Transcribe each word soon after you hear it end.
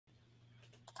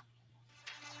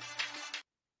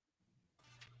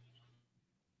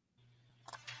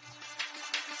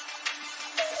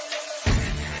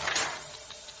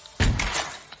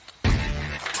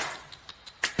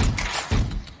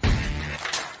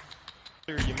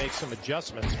You make some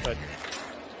adjustments, but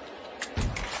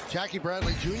Jackie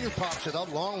Bradley Jr. pops it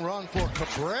up. Long run for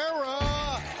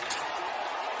Cabrera.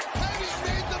 And he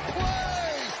made the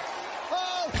play.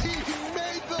 Oh, he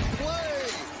made the play.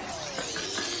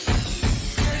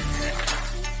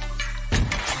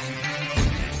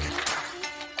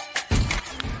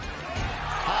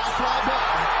 High fly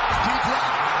ball. Deep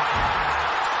left.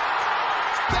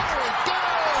 There it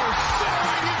goes.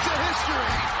 Soaring into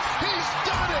history. He's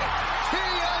done it. He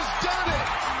has done it.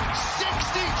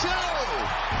 62.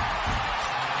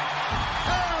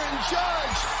 Aaron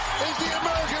Judge is the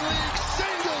American League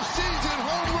single-season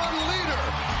home run leader.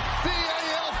 The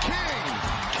AL King.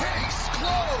 Case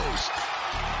closed.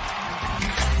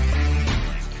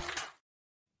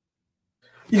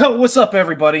 Yo, what's up,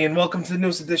 everybody, and welcome to the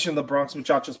newest edition of the Bronx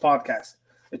Muchachos podcast.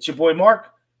 It's your boy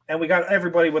Mark, and we got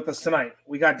everybody with us tonight.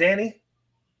 We got Danny.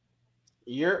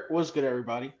 What's good,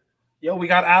 everybody? Yo, we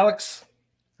got Alex.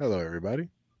 Hello, everybody.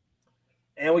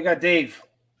 And we got Dave.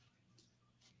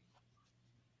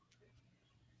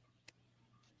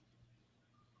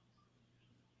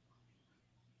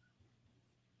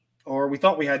 Or we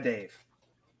thought we had Dave.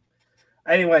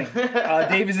 Anyway,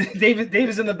 Dave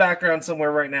is in the background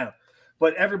somewhere right now.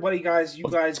 But everybody, guys, you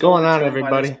guys. What's going on,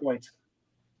 everybody?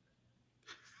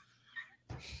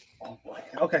 Oh boy.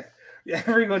 Okay. Yeah,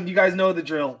 everyone, you guys know the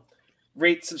drill.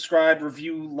 Rate, subscribe,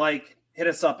 review, like, hit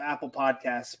us up. Apple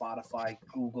Podcasts, Spotify,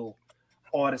 Google,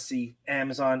 Odyssey,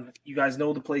 Amazon. You guys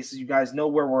know the places. You guys know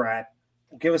where we're at.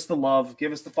 Give us the love.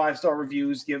 Give us the 5-star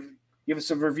reviews. Give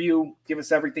us a review. Give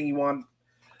us everything you want.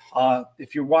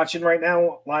 If you're watching right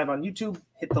now live on YouTube,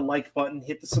 hit the like button,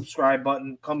 hit the subscribe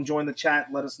button, come join the chat.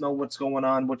 Let us know what's going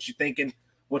on, what you're thinking,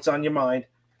 what's on your mind.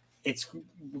 It's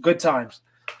good times.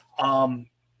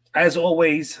 As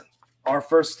always,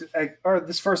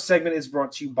 this first segment is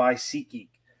brought to you by SeatGeek.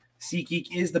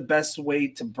 SeatGeek is the best way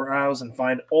to browse and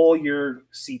find all your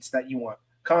seats that you want.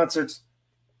 Concerts,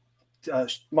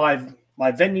 live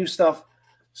venue stuff,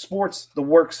 sports, the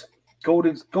works. Go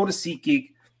to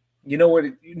SeatGeek. You know where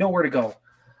to go.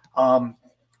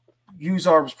 Use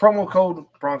our promo code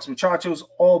Bronx Muchachos,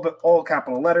 all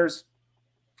capital letters,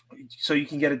 so you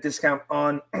can get a discount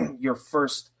on your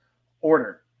first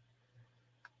order.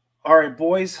 All right,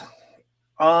 boys.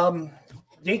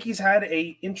 Yankees had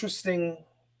a interesting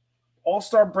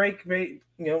All-Star break.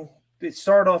 It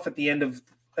started off at the end of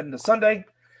Sunday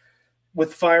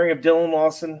with firing of Dylan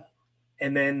Lawson,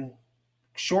 and then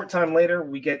short time later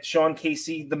we get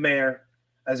Seancasey, the mayor,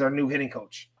 as our new hitting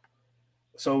coach.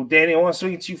 So, Danny, I want to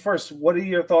swing it to you first. What are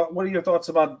your thoughts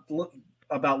about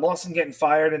Lawson getting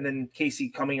fired and then Casey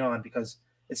coming on? Because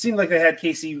it seemed like they had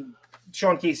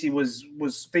Seancasey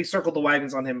was they circled the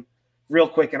wagons on him real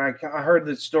quick, and I heard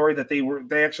the story that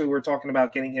they actually were talking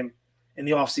about getting him in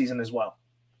the offseason as well.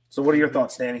 So, what are your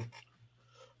thoughts, Danny?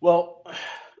 Well,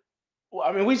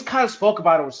 I mean, we kind of spoke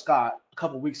about it with Scott a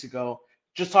couple weeks ago,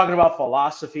 just talking about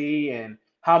philosophy and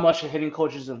how much a hitting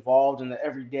coach is involved in the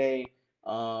everyday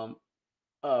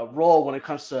role when it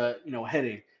comes to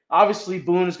hitting. Obviously,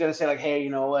 Boone is going to say like, hey,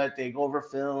 you know what? They go over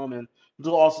film and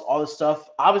do all this stuff.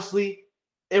 Obviously,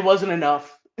 it wasn't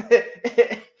enough.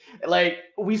 Like,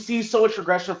 we see so much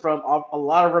regression from a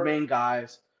lot of our main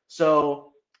guys.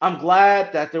 So I'm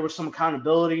glad that there was some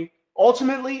accountability.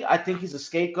 Ultimately, I think he's a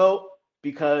scapegoat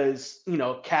because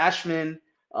Cashman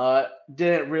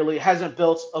hasn't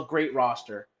built a great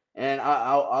roster. And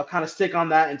I'll kind of stick on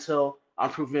that until I'm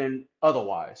proven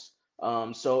otherwise.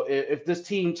 So if this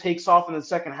team takes off in the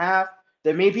second half,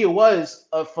 then maybe it was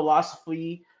a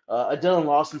philosophy, a Dylan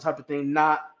Lawson type of thing,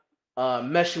 not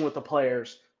meshing with the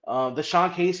players. The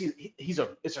Seancasey,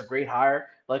 it's a great hire.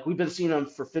 Like, we've been seeing him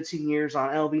for 15 years on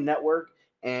MLB Network,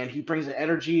 and he brings an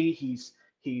energy. He's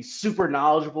super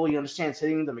knowledgeable. He understands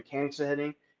hitting, the mechanics of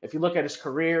hitting. If you look at his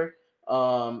career,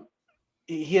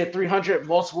 he hit 300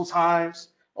 multiple times.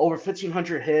 Over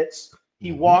 1,500 hits.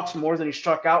 He walked more than he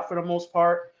struck out for the most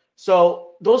part.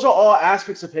 So those are all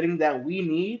aspects of hitting that we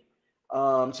need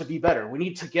to be better. We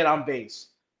need to get on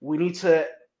base. We need to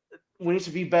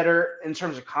be better in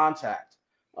terms of contact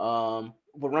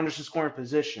with runners in scoring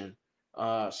position.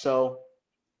 So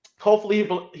hopefully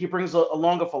he brings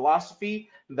along a philosophy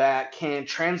that can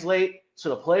translate to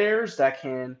the players, that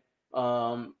can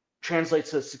translate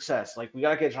to success. Like, we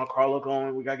got to get Giancarlo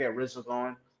going. We got to get Rizzo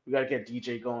going. We got to get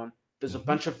DJ going. There's a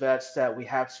bunch of vets that we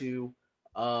have to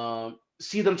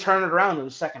see them turn it around in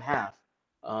the second half.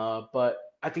 But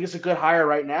I think it's a good hire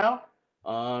right now.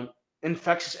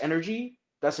 Infectious energy.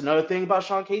 That's another thing about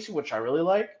Seancasey, which I really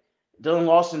like. Dylan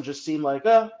Lawson just seemed like,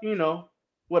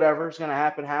 whatever is going to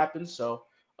happen happens. So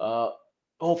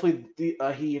hopefully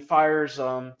he fires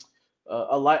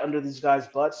a light under these guys'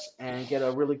 butts and get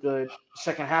a really good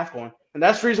second half going. And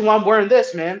that's the reason why I'm wearing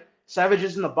this, man.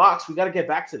 Savages in the box. We got to get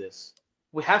back to this.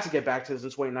 We have to get back to this in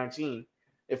 2019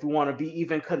 if we want to be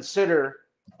even consider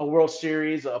a World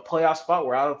Series, a playoff spot.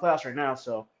 We're out of the playoffs right now,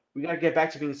 so we got to get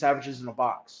back to being savages in the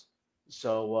box.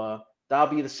 So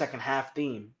that'll be the second half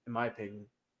theme, in my opinion.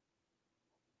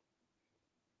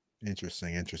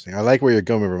 Interesting. I like where you're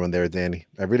going from there, Danny.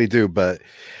 I really do, but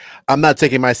I'm not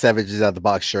taking my Savages out of the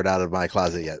box shirt out of my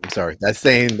closet yet. I'm sorry. That's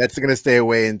going to stay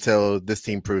away until this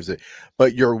team proves it.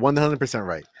 But you're 100%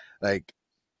 right. Like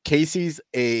Casey's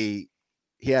he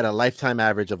had a lifetime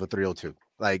average of a 302.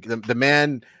 Like the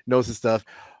man knows his stuff.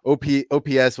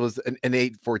 OPS was an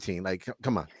 814. Like,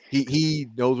 come on. He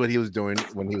knows what he was doing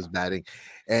when he was batting.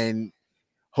 And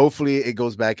hopefully it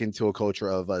goes back into a culture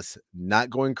of us not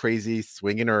going crazy,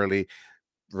 swinging early,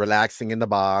 relaxing in the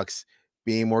box,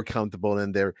 being more comfortable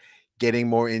in there, getting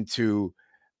more into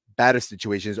batter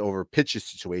situations over pitcher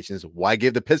situations. Why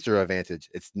give the pitcher advantage?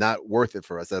 It's not worth it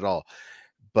for us at all.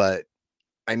 But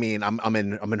I mean, I'm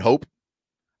in hope.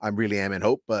 I really am in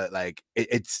hope, but like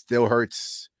it still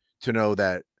hurts to know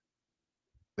that,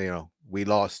 you know, we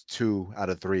lost 2 out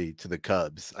of 3 to the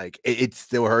Cubs. Like it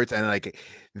still hurts, and like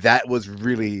that was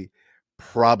really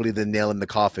probably the nail in the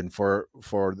coffin for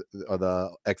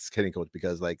the ex-hitting coach,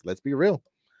 because like, let's be real,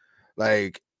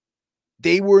 like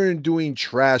they weren't doing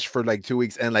trash for like 2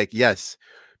 weeks, and like, yes,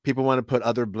 people want to put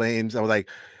other blames. I was like,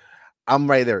 I'm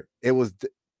right there. It was,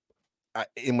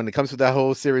 and when it comes to that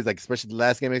whole series, like especially the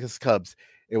last game against Cubs,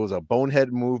 it was a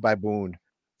bonehead move by Boone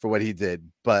for what he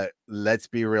did. But let's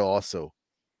be real also.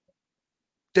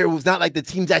 There was not like the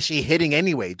team's actually hitting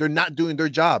anyway. They're not doing their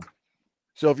job.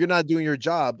 So if you're not doing your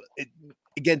job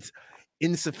against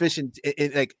insufficient,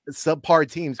 like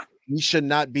subpar teams, you should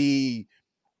not be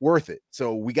worth it.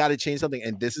 So we got to change something.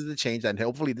 And this is the change. And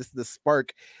hopefully this is the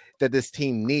spark that this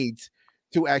team needs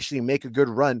to actually make a good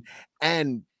run.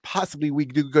 And possibly we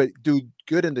do good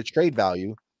in the trade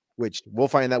value, which we'll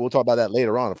find out. We'll talk about that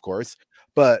later on, of course.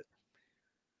 But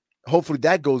hopefully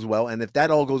that goes well. And if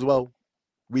that all goes well,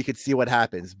 we could see what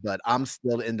happens. But I'm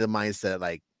still in the mindset,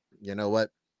 like, you know what?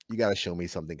 You got to show me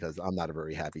something, because I'm not a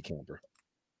very happy camper.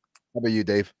 How about you,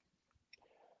 Dave?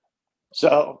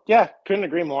 So, yeah, couldn't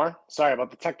agree more. Sorry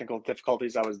about the technical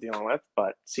difficulties I was dealing with,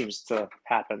 but seems to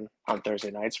happen on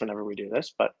Thursday nights whenever we do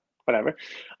this, but whatever.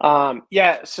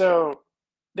 Yeah, so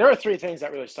there are 3 things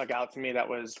that really stuck out to me that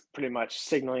was pretty much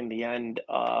signaling the end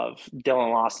of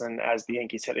Dylan Lawson as the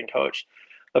Yankees hitting coach.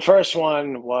 The first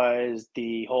one was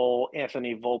the whole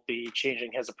Anthony Volpe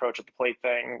changing his approach at the plate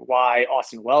thing, why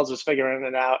Austin Wells was figuring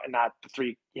it out and not the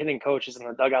 3 hitting coaches in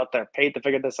the dugout that are paid to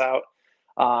figure this out,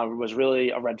 was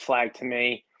really a red flag to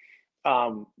me.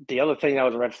 The other thing that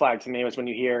was a red flag to me was when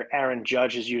you hear Aaron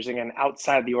Judge is using an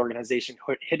outside the organization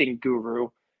hitting guru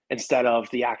instead of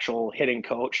the actual hitting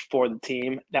coach for the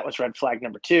team. That was red flag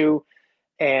number 2.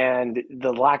 And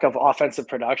the lack of offensive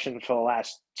production for the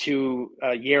last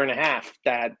year and a half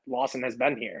that Lawson has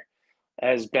been here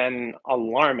has been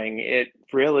alarming. It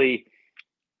really,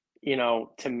 you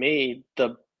know, to me,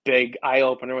 the big eye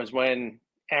opener was when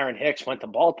Aaron Hicks went to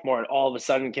Baltimore and all of a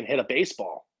sudden can hit a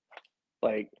baseball.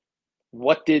 Like,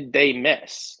 what did they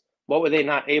miss? What were they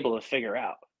not able to figure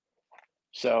out?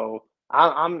 So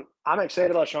I'm excited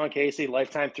about Sean Casey,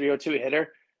 lifetime 302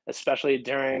 hitter, especially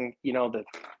during, you know, the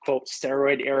quote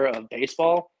steroid era of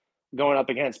baseball, going up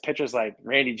against pitchers like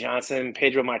Randy Johnson,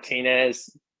 Pedro Martinez,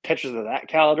 pitchers of that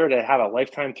caliber to have a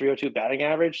lifetime 302 batting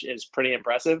average is pretty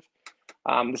impressive.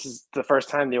 This is the first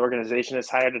time the organization has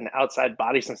hired an outside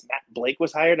body since Matt Blake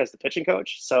was hired as the pitching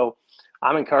coach. So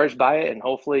I'm encouraged by it, and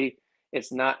hopefully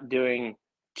it's not doing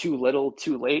too little,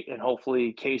 too late, and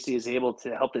hopefully Casey is able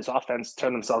to help this offense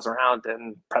turn themselves around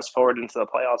and press forward into the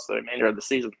playoffs the remainder of the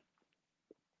season.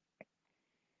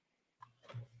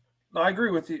 No, I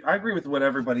agree with you. I agree with what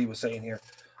everybody was saying here.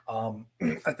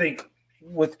 I think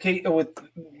with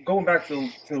going back to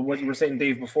what you were saying,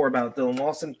 Dave, before about Dylan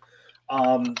Lawson,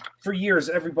 for years,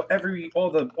 all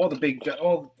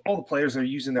the players are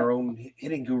using their own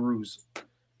hitting gurus.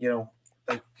 You know,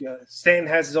 like Stan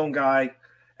has his own guy.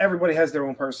 Everybody has their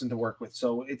own person to work with.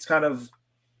 So it's kind of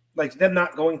like them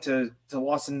not going to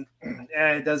Lawson.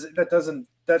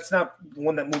 That's not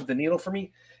one that moved the needle for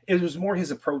me. It was more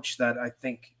his approach that I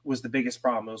think was the biggest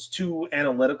problem. It was too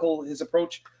analytical, his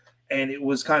approach, and it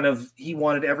was kind of, he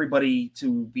wanted everybody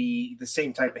to be the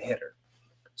same type of hitter.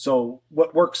 So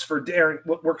what works for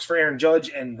Aaron Judge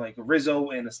and like a Rizzo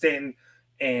and a Stanton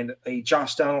and a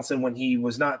Josh Donaldson when he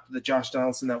was not the Josh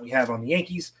Donaldson that we have on the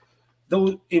Yankees,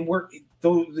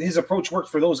 his approach worked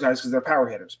for those guys because they're power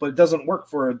hitters, but it doesn't work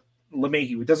for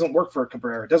LeMahieu. It doesn't work for a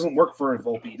Cabrera. It doesn't work for a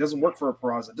Volpe. It doesn't work for a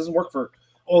Peraza. It doesn't work for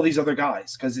all these other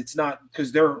guys because it's not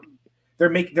because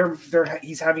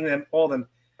he's having them all them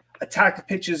attack the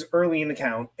pitches early in the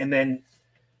count and then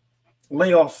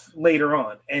lay off later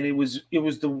on. And it was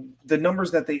the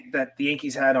numbers that the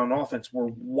Yankees had on offense were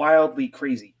wildly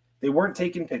crazy. They weren't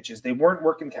taking pitches. They weren't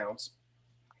working counts.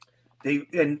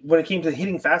 And when it came to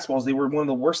hitting fastballs, they were one of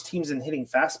the worst teams in hitting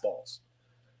fastballs.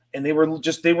 And they were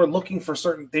looking for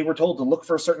they were told to look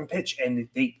for a certain pitch, and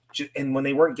when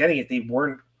they weren't getting it, they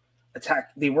weren't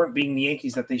being the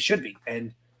Yankees that they should be.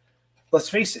 And let's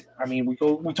face it, I mean,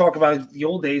 we talk about the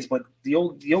old days, but the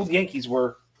old Yankees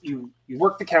were you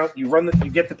work the count, you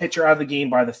get the pitcher out of the game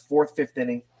by the fourth, fifth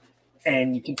inning,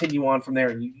 and you continue on from there.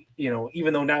 And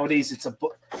even though nowadays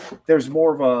there's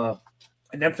more of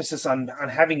an emphasis on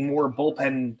having more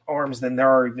bullpen arms than there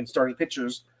are even starting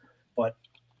pitchers, but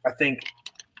I think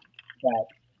that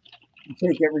you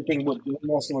take everything what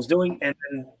Nelson was doing, and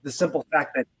then the simple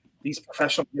fact that these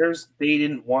professional players, they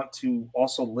didn't want to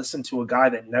also listen to a guy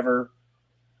that never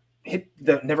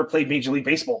played Major League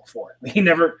Baseball before. He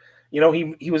never,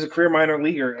 he was a career minor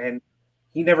leaguer, and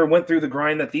he never went through the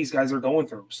grind that these guys are going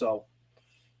through. So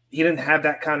he didn't have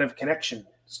that kind of connection.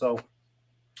 So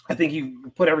I think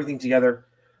you put everything together.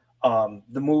 The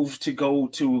move to go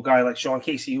to a guy like Sean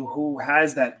Casey, who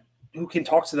can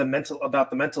talk to about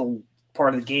the mental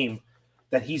part of the game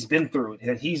that he's been through,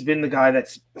 that he's been the guy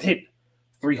that's hit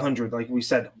 300, like we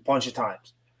said, a bunch of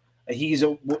times. He's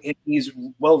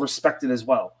well respected as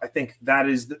well. I think that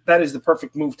is the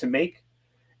perfect move to make.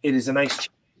 It is a nice,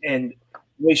 and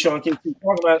the way Sean Casey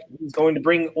talking about, he's going to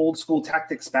bring old school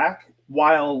tactics back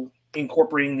while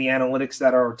incorporating the analytics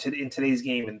that are in today's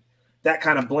game, and that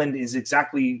kind of blend is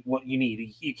exactly what you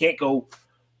need. You can't go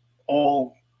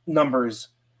all numbers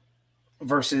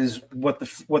versus what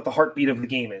the heartbeat of the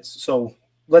game is. So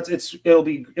it'll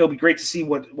be great to see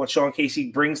what Sean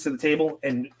Casey brings to the table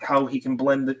and how he can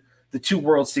blend the two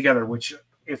worlds together. Which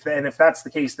if that's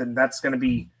the case, then that's going to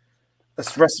be a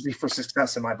recipe for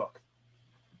success in my book.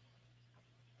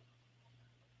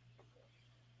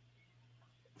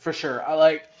 For sure, I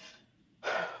like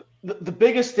the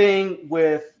biggest thing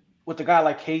with a guy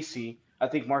like Casey. I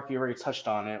think Mark, you already touched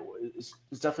on it. Is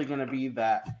definitely going to be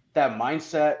that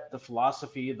mindset, the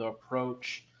philosophy, the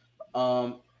approach.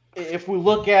 If we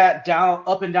look at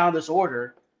up and down this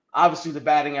order, obviously the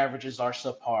batting averages are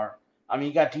subpar. I mean,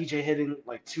 you got DJ hitting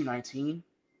like 219,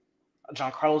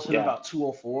 Giancarlo's hitting about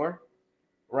 204,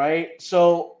 right?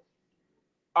 So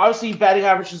obviously batting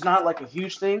average is not like a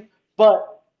huge thing,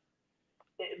 but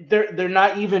they're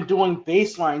not even doing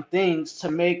baseline things to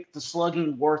make the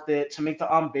slugging worth it, to make the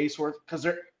on base worth, because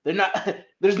they're not.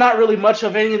 There's not really much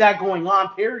of any of that going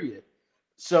on. Period.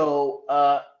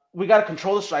 So we got to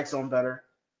control the strike zone better,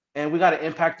 and we got to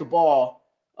impact the ball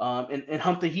and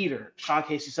hunt the heater. Sean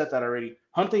Casey said that already.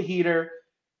 Hunt the heater,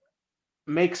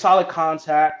 make solid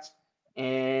contact,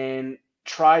 and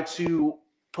try to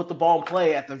put the ball in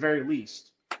play at the very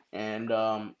least, and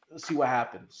let's see what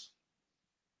happens.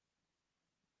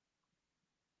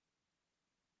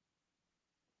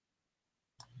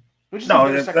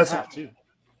 That's too.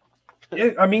 Yeah,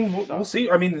 I mean, we'll see.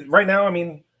 I mean, right now,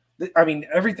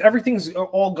 everything's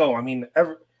all go. I mean,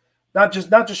 not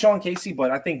just Sean Casey,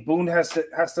 but I think Boone has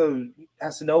to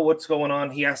know what's going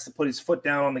on. He has to put his foot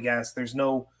down on the gas. There's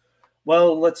no,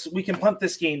 we can punt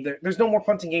this game. There's no more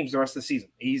punting games the rest of the season.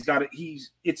 He's got it.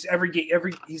 It's every game.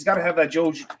 He's got to have that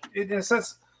Joe. In a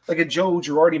sense, like a Joe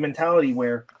Girardi mentality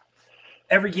where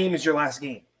every game is your last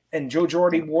game. And Joe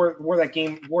Girardi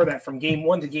wore that from game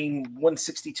 1 to game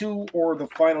 162 or the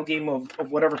final game of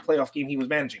whatever playoff game he was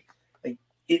managing. Like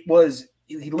he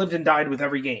lived and died with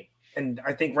every game. And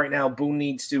I think right now Boone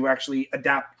needs to actually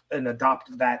adapt and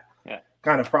adopt that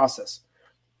kind of process.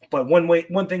 But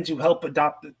one thing to help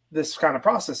adopt this kind of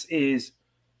process is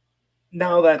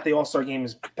now that the All-Star game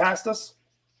is past us,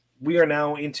 we are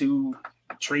now into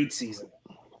trade season.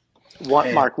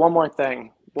 Mark, one more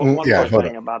thing. One more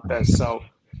thing about this. So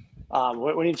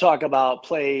when you talk about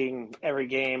playing every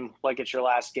game like it's your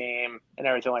last game and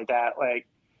everything like that, like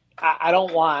I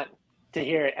don't want to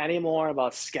hear any more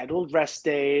about scheduled rest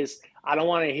days. I don't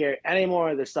want to hear any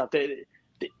more of this stuff.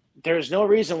 There's no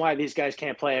reason why these guys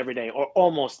can't play every day or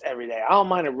almost every day. I don't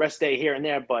mind a rest day here and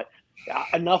there, but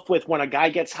enough with when a guy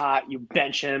gets hot, you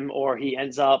bench him or he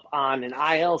ends up on an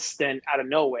IL stint out of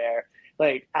nowhere.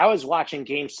 Like I was watching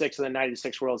Game 6 of the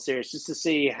 '96 World Series just to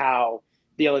see how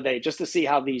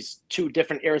these two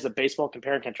different eras of baseball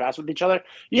compare and contrast with each other.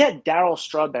 You had Darryl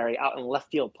Strawberry out in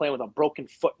left field playing with a broken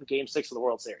foot in Game 6 of the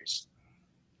World Series.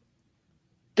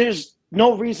 There's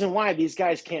no reason why these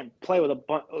guys can't play with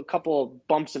a couple of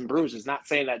bumps and bruises. Not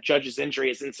saying that Judge's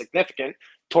injury is insignificant.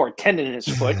 Tore a tendon in his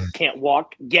foot, can't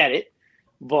walk, get it.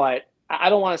 But I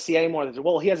don't want to see any more of this.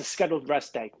 Well, he has a scheduled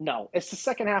rest day. No, it's the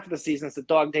second half of the season. It's the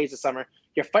dog days of summer.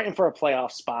 You're fighting for a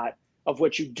playoff spot of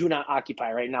which you do not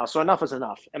occupy right now. So enough is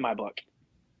enough in my book.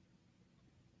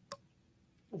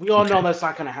 We all know that's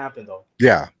not going to happen, though.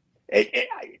 Yeah.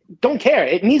 I don't care.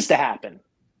 It needs to happen.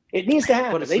 It needs to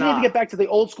happen. They need to get back to the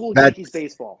old school Yankees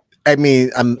baseball. I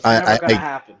mean, It's never going to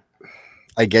happen.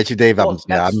 I get you, Dave. I'm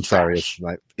sorry.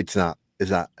 It's not.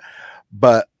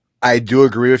 But I do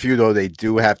agree with you, though. They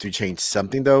do have to change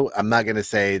something, though. I'm not gonna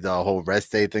say the whole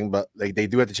rest day thing, but like they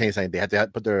do have to change something. They have to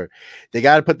put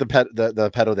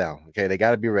the pedal down. Okay, they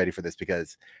got to be ready for this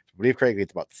because I believe correctly,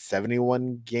 it's about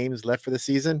 71 games left for the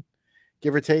season,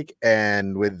 give or take.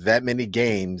 And with that many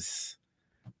games,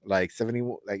 like 70,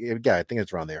 yeah, I think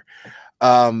it's around there.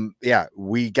 Yeah,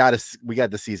 we got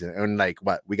the season, and like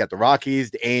what we got the Rockies,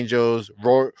 the Angels,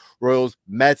 Royals,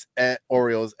 Mets, and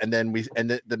Orioles, and then we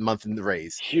end the month in the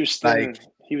Rays. Houston,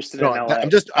 No, and LA.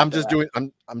 I'm just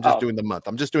doing the month.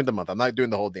 I'm just doing the month. I'm not doing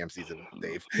the whole damn season,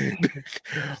 Dave.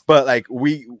 But like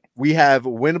we have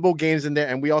winnable games in there,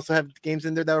 and we also have games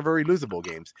in there that are very losable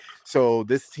games. So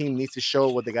this team needs to show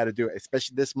what they got to do,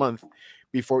 especially this month,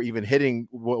 before even hitting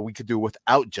what we could do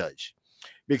without Judge.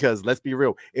 Because let's be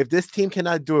real, if this team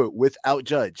cannot do it without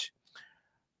Judge,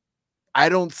 I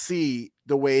don't see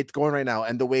the way it's going right now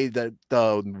and the way that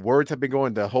the words have been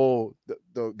going, the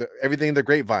everything in the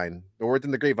grapevine, the words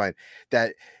in the grapevine,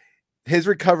 that his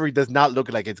recovery does not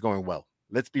look like it's going well.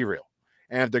 Let's be real.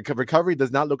 And if the recovery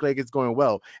does not look like it's going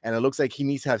well, and it looks like he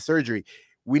needs to have surgery,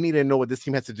 we need to know what this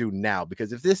team has to do now.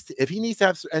 Because if he needs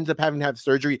to ends up having to have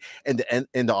surgery in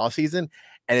the off season,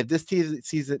 and if this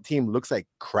team looks like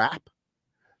crap,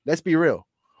 let's be real.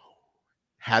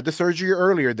 Had the surgery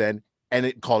earlier then,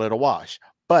 and call it a wash.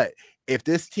 But if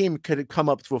this team could come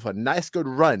up with a nice, good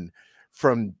run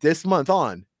from this month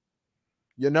on,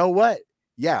 you know what?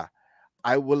 Yeah,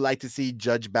 I would like to see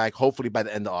Judge back, hopefully by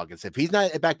the end of August. If he's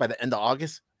not back by the end of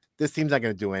August, this team's not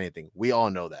going to do anything. We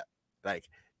all know that. Like,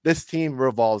 this team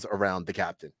revolves around the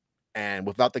captain. And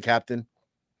without the captain,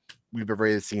 we've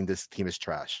already seen this team is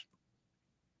trash.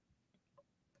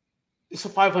 It's a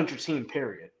 500 team,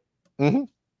 period. Mm-hmm.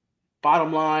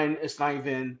 Bottom line, it's not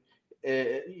even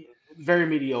very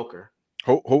mediocre.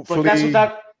 Hopefully,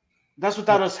 but that's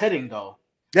without us hitting, though.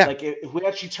 Yeah. Like if we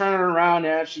actually turn it around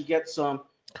and actually get some,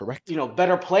 correct,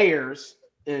 better players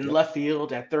in left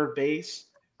field at third base,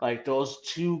 like those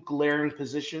two glaring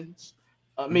positions,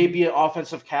 maybe an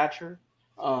offensive catcher.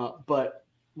 But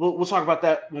we'll talk about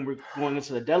that when we're going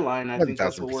into the deadline. I think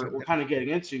that's what we're kind of getting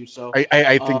into. So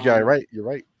I think you're right. You're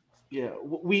right. Yeah,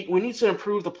 we need to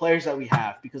improve the players that we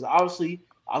have because obviously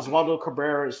Oswaldo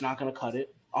Cabrera is not going to cut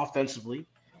it offensively,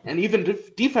 and even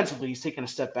defensively, he's taking a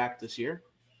step back this year.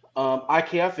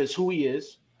 IKF is who he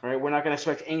is, right? We're not going to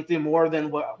expect anything more than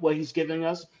what he's giving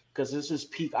us because this is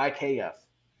peak IKF.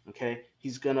 Okay,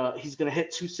 he's gonna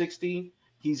hit 260.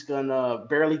 He's gonna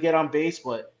barely get on base,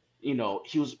 but he will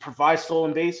provide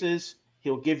stolen bases.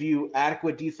 He'll give you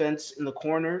adequate defense in the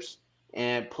corners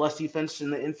and plus defense in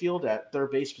the infield at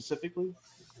third base specifically.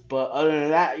 But other than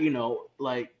that,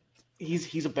 like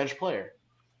he's a bench player.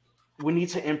 We need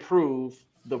to improve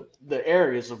the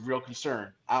areas of real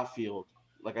concern. Outfield,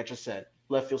 like I just said,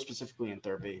 left field specifically, and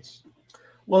third base.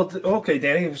 Well, okay,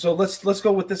 Danny. So let's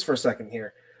go with this for a second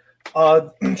here.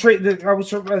 Trade. I was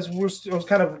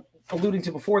kind of alluding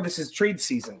to before. This is trade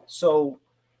season. So,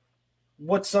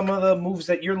 what's some of the moves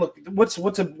that you're looking? What's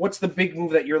the big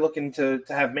move that you're looking to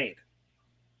have made?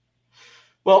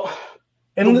 Well,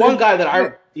 and the one guy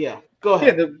that go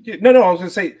ahead. I was gonna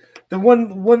say the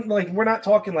one like we're not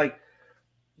talking like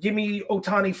give me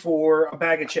Ohtani for a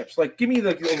bag of chips. Like give me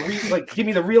a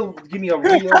real be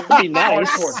nice.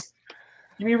 Hardcore.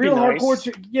 Give me a real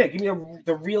hardcore. Give me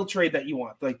the real trade that you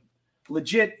want. Like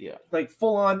legit. Yeah. Like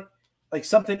full on. Like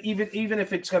something even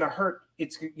if it's gonna hurt.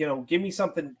 It's give me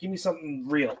something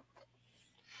real.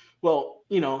 Well,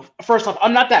 first off,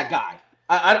 I'm not that guy.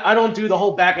 I don't do the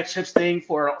whole bag of chips thing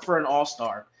for an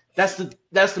all-star. That's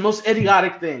the most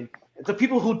idiotic thing. The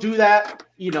people who do that,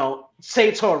 say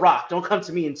it to a rock. Don't come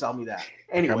to me and tell me that.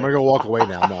 Anyway, I'm gonna go walk away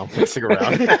now. No, stick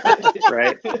around.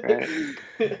 right.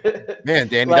 Man,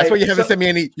 Danny, that's why you haven't sent me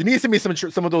any. You need to send me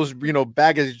some of those,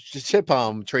 bag of chip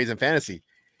trades in fantasy.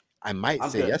 I might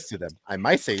say yes to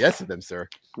them. Sir.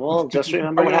 Well, just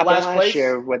remember what happened last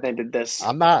year when they did this.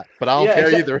 I'm not, but I don't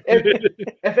care either.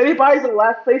 If anybody's in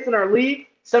last place in our league,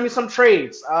 send me some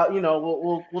trades.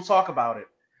 We'll talk about it.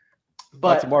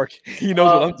 But Mark, he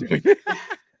knows what I'm doing.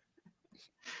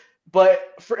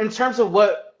 But in terms of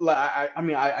what, like,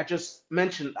 I just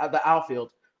mentioned the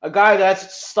outfield. A guy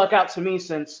that's stuck out to me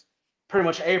since pretty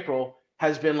much April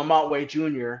has been Lamont Wade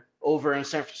Jr. over in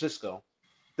San Francisco.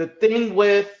 The thing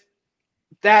with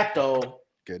that though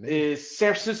Good name. is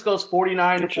San Francisco's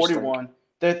 49 to Interesting. 41.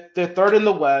 They're third in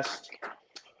the West.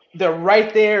 They're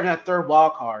right there in that third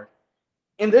wild card.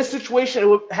 In this situation, it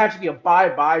would have to be a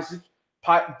bye-bye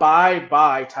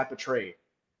type of trade.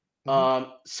 San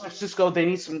Francisco, they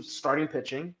need some starting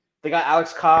pitching. They got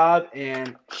Alex Cobb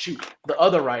and the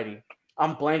other righty.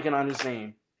 I'm blanking on his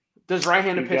name. There's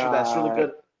right-handed pitcher that's really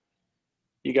good.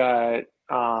 You got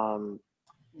Logan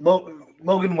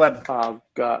Webb.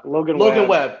 Logan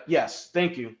Webb. Yes,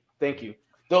 thank you.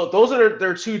 Those are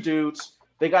their two dudes.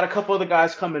 They got a couple other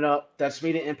guys coming up that's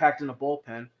made an impact in the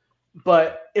bullpen.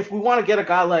 But if we want to get a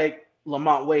guy like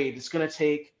Lamont Wade, it's going to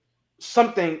take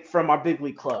something from our big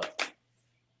league club.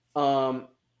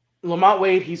 Lamont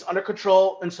Wade, he's under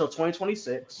control until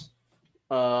 2026.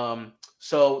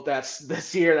 So that's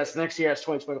this year, that's next year, that's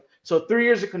 2020. So 3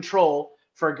 years of control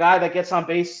for a guy that gets on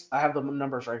base. I have the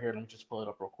numbers right here. Let me just pull it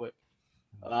up real quick.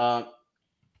 Fangraphs.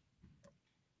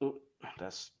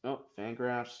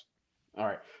 All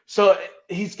right. So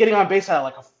he's getting on base at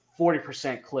like a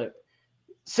 40% clip.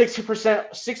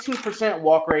 16%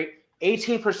 walk rate,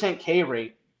 18% K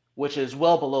rate, which is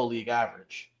well below league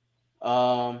average.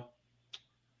 All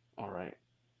right.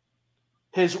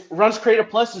 His runs created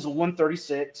plus is a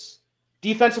 136.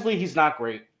 Defensively, he's not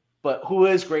great, but who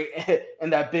is great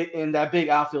in that big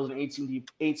outfield in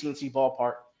AT&T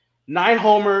ballpark? 9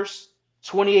 homers,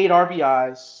 28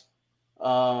 RBIs.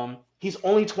 He's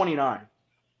only 29,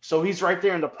 so he's right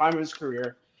there in the prime of his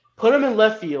career. Put him in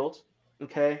left field,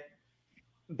 okay?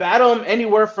 Bat him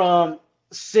anywhere from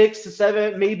 6 to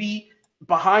 7, maybe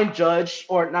behind Judge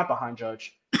or not behind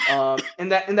Judge. In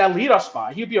that leadoff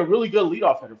spot, he'd be a really good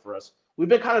leadoff hitter for us. We've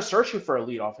been kind of searching for a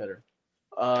leadoff hitter.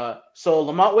 So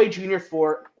Lamont Wade Jr.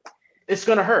 It's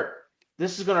gonna hurt.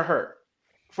 This is gonna hurt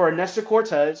for Nestor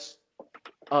Cortez,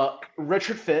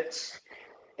 Richard Fitz,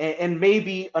 and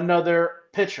maybe another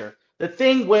pitcher. The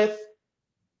thing with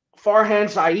Farhan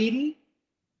Zaidi,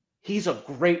 he's a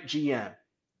great GM,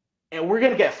 and we're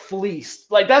gonna get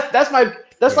fleeced. Like that's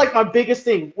like my biggest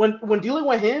thing when dealing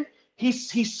with him.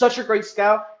 He's such a great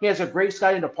scout. He has a great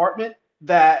scouting department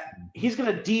that he's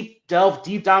gonna delve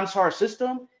deep down into our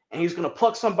system, and he's gonna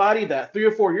pluck somebody that 3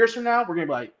 or 4 years from now we're gonna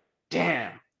be like,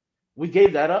 damn, we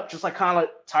gave that up. Just like kind of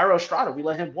like Tyro Estrada, we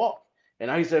let him walk, and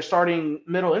now he's their starting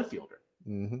middle infielder.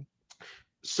 Mm-hmm.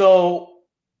 So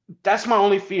that's my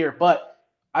only fear. But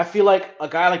I feel like a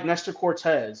guy like Nestor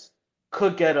Cortez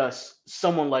could get us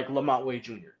someone like Lamont Wade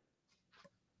Jr.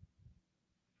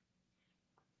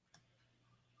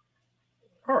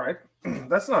 All right,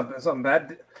 that's not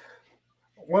bad.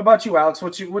 What about you, Alex?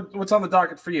 What's on the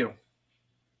docket for you?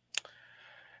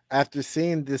 After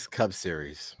seeing this Cubs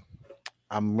series,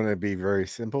 I'm gonna be very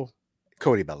simple.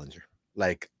 Cody Bellinger.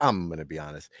 Like, I'm gonna be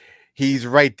honest. He's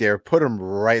right there. Put him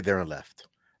right there and left.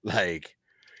 Like,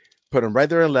 put him right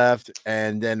there and left,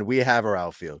 and then we have our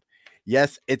outfield.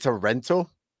 Yes, it's a rental.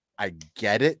 I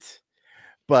get it.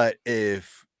 But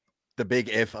if the big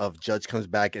if of Judge comes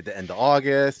back at the end of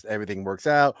August, everything works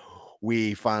out,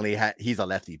 we finally he's a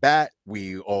lefty bat.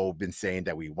 We all been saying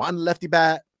that we want a lefty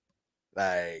bat.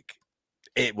 Like,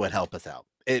 it would help us out.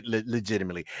 It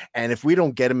legitimately. And if we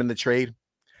don't get him in the trade,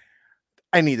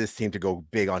 I need this team to go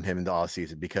big on him in the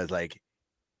offseason, because like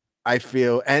I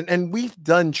feel and we've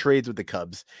done trades with the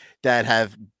Cubs that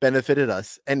have benefited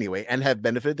us anyway and have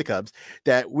benefited the Cubs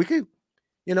that we could,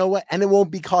 you know what, and it won't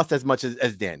be cost as much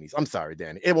as Danny's. I'm sorry,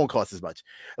 Danny. It won't cost as much.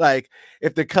 Like,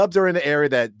 if the Cubs are in the area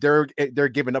that they're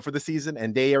giving up for the season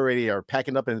and they already are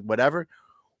packing up and whatever,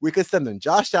 we could send them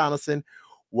Josh Donaldson,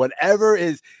 whatever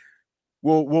is.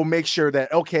 We'll make sure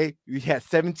that, okay, we had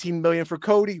 17 million for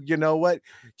Cody. You know what?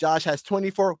 Josh has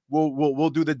 24. We'll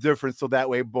do the difference, so that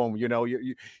way, boom, you know,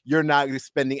 you're not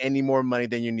spending any more money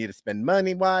than you need to spend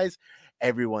money wise.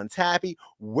 Everyone's happy.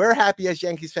 We're happy as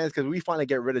Yankees fans because we finally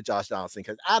get rid of Josh Donaldson,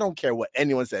 because I don't care what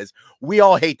anyone says. We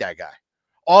all hate that guy.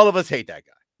 All of us hate that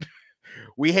guy.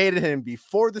 We hated him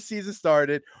before the season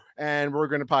started, and we're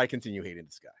going to probably continue hating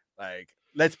this guy. Like,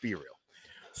 let's be real.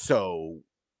 So,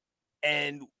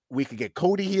 and we could get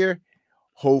Cody here.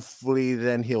 Hopefully,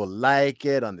 then he'll like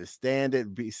it, understand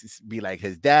it, be like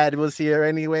his dad was here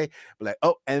anyway. But like,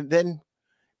 oh, and then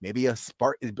maybe a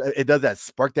spark. It does that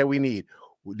spark that we need.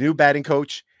 New batting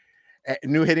coach,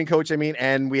 new hitting coach. I mean,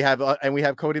 and we have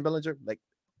Cody Bellinger. Like,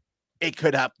 it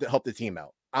could help the team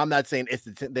out. I'm not saying it's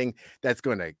the thing that's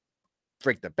going to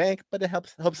break the bank, but it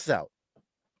helps us out.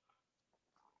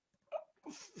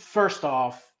 First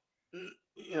off,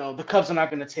 the Cubs are not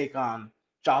going to take on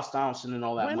Josh Donaldson and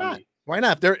all that Why money. not? Why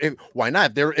not? Why not?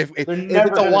 If They're it's never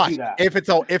a going to wash, do that. if it's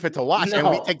a wash, and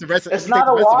we No, take the rest, it's we take not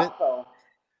the a rest of wash it. though.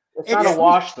 It's not a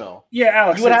wash though. Yeah,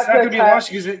 Alex, You would it's have not to going to be a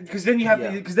wash attach- because then you have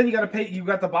Yeah. because then you got to pay. You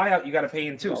got the buyout. You got to pay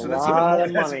in too. A So that's even lot more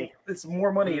of money. It's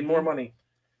more money and more money.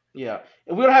 Yeah,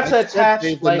 and we would have to attach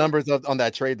the numbers on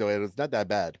that trade though. It was not that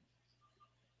bad.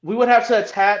 We would have to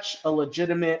attach a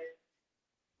legitimate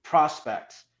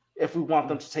prospect if we want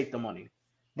them to take the money.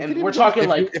 And we're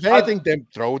talking if anything, then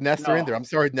throw Nestor in there. I'm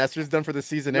sorry, Nestor's done for the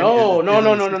season. No.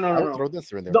 Throw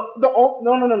Nestor in there.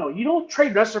 No. You don't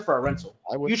trade Nestor for a rental.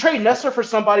 You trade Nestor for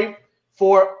somebody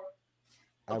for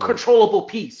a controllable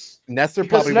piece. Nestor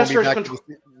probably won't be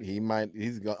back.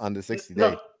 He's on the 60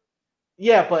 day.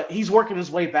 Yeah, but he's working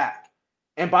his way back.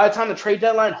 And by the time the trade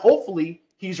deadline, hopefully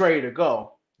he's ready to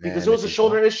go. Because it was a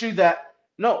shoulder issue that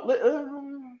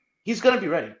he's going to be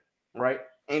ready, right?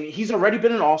 And he's already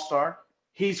been an all-star.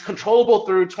 He's controllable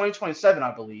through 2027,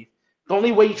 I believe. The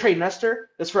only way you trade Nestor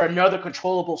is for another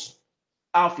controllable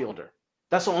outfielder.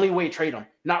 That's the only way you trade him,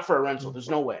 not for a rental. There's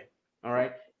no way, all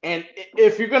right? And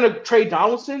if you're going to trade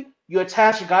Donaldson, you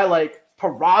attach a guy like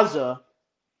Peraza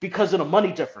because of the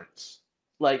money difference.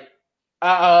 Like,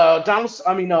 Bellinger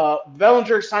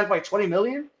signed by $20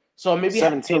 million, so maybe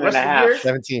 17 and a half.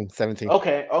 17.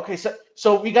 Okay.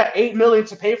 So we got $8 million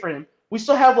to pay for him. We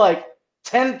still have like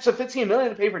 10 to 15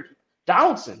 million to pay for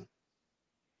Donaldson,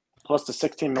 plus the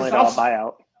 $16 million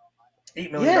buyout.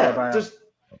 $8 million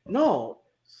buyout.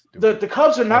 The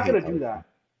Cubs are not going to do that.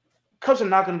 Cubs are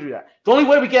not going to do that. The only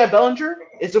way we get Bellinger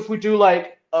is if we do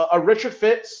like a Richard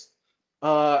Fitz,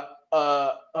 Will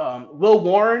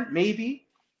Warren, maybe,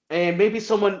 and maybe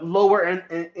someone lower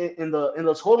in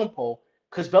the totem pole,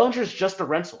 because Bellinger is just a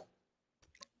rental.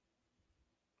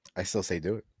 I still say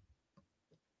do it.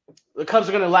 The Cubs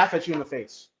are going to laugh at you in the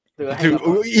face.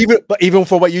 Dude, even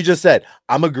for what you just said,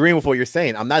 I'm agreeing with what you're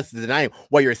saying. I'm not denying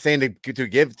what you're saying to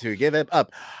give it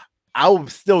up. I will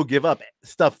still give up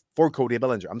stuff for Cody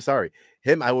Bellinger. I'm sorry.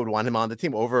 I would want him on the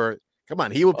team over. Come on,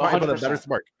 he would probably put a better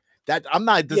spark. That I'm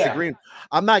not disagreeing. Yeah.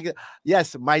 I'm not.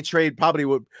 Yes, my trade probably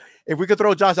would. If we could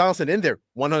throw Josh Donaldson in there,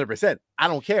 100%. I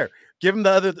don't care. Give him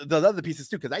the other pieces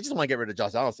too, because I just want to get rid of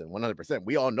Josh Donaldson, 100%.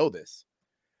 We all know this.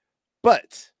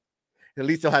 But at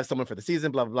least they'll have someone for the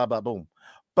season. Blah blah blah. Boom.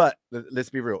 But let's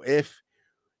be real. If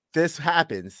this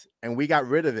happens and we got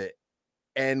rid of it,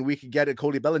 and we could get a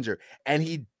Cody Bellinger, and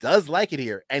he does like it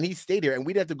here, and he stayed here, and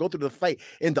we'd have to go through the fight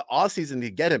in the offseason to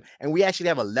get him, and we actually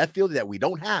have a left fielder that we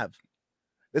don't have.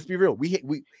 Let's be real. He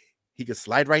could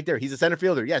slide right there. He's a center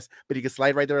fielder, yes, but he could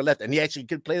slide right there or left, and he actually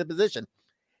could play the position.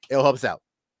 It'll help us out.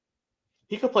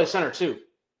 He could play center too.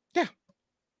 Yeah.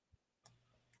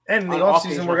 And in the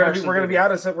offseason, we're gonna be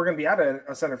out of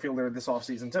a center fielder this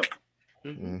offseason too.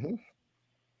 Mm-hmm.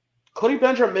 Cody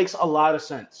Bellinger makes a lot of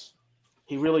sense.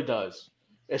 He really does.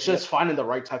 It's just finding the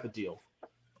right type of deal.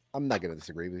 I'm not going to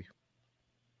disagree with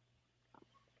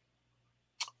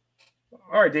you.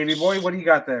 All right, Davey boy, what do you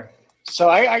got there? So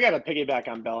I got to piggyback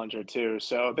on Bellinger too.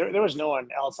 So there was no one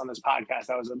else on this podcast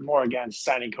that was more against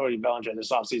signing Cody Bellinger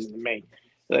this offseason than me.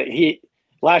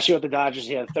 Last year with the Dodgers,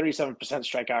 he had a 37%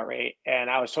 strikeout rate, and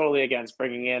I was totally against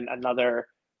bringing in another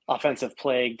offensive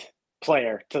plagued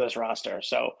player to this roster.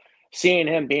 So seeing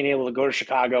him being able to go to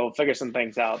Chicago, figure some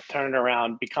things out, turn it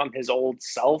around, become his old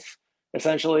self,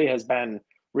 essentially, has been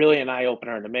really an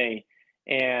eye-opener to me.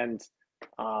 And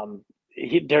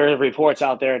there are reports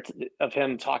out there of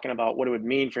him talking about what it would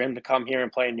mean for him to come here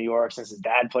and play in New York, since his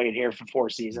dad played here for 4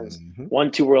 seasons, won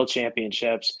 2 world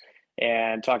championships,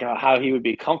 and talking about how he would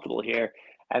be comfortable here.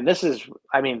 And this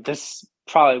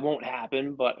probably won't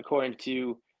happen, but according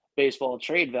to baseball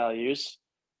trade values,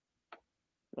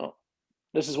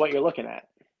 this is what you're looking at.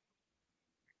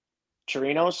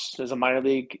 Chirinos is a minor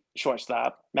league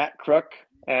shortstop. Matt Crook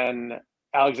and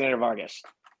Alexander Vargas,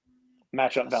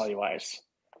 matchup value-wise.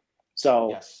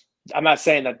 So I'm not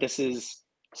saying that this is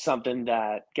something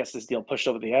that gets this deal pushed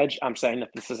over the edge. I'm saying that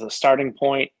this is a starting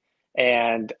point,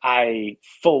 and I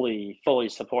fully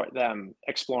support them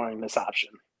exploring this option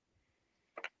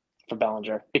for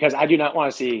Bellinger, because I do not want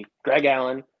to see Greg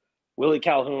Allen, Willie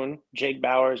Calhoun, Jake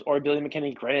Bowers, or Billy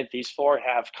McKinney. Granted, these 4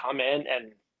 have come in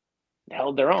and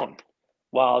held their own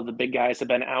while the big guys have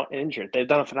been out and injured. They've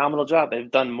done a phenomenal job. They've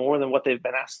done more than what they've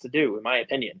been asked to do, in my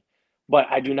opinion. But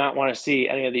I do not want to see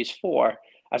any of these 4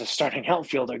 as a starting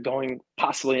outfielder going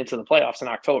possibly into the playoffs in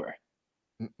October.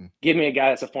 Give me a guy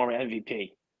that's a former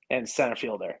MVP and center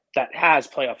fielder that has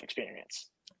playoff experience.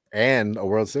 And a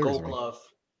World Series. Gold Glove.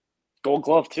 Gold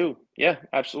Glove, too. Yeah,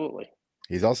 absolutely.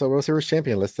 He's also a World Series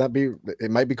champion. Let's not be –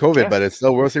 it might be COVID, but it's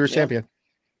still World Series champion.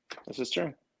 This is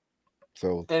true.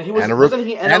 So And he was a wasn't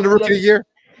he and a rookie of the NLCS? year.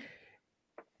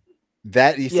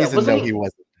 That Yeah, season, wasn't no, he? he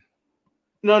wasn't.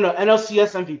 No,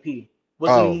 NLCS MVP.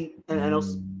 Wasn't Oh, he an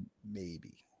NLCS?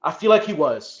 maybe. I feel like he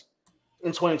was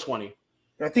in 2020.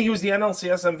 I think he was the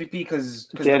NLCS MVP because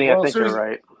the Danny, I World think you're Series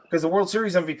right. because the World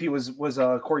Series MVP was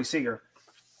Corey Seager,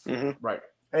 Right.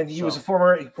 and he was a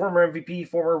former MVP,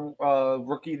 former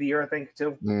Rookie of the Year, I think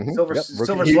too. Mhm. Silver Yep.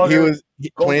 Silver He Slugger. was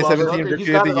Gold 2017 Glove. He's Rookie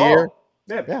of got the it Year. all.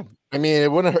 Yeah. I mean,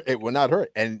 it wouldn't hurt. It would not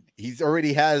hurt, and he's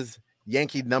already has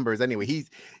Yankee numbers anyway. He's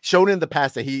shown in the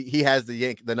past that he has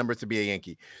the numbers to be a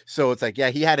Yankee. So it's like,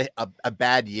 yeah, he had a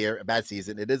bad year, a bad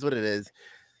season. It is what it is.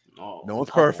 Oh, No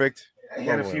one's perfect. He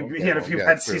had a few Yeah,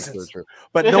 bad true, seasons. true.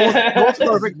 But no one's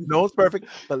perfect. No one's perfect.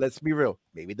 But let's be real.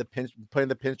 Maybe putting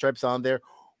the pinstripes on there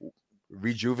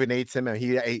rejuvenates him, and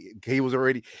he's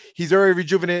already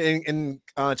rejuvenated in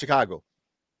Chicago.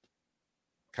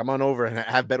 Come on over and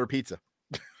have better pizza.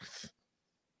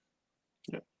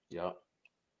 Yeah.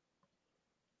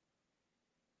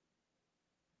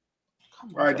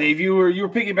 All right, Dave, you were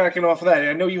piggybacking off of that.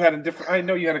 I know you had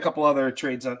a couple other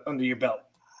trades under your belt.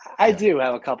 I do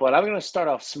have a couple, and I'm going to start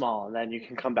off small, and then you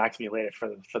can come back to me later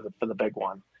for the big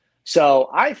one. So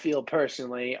I feel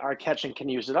personally our catching can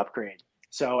use an upgrade.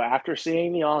 So after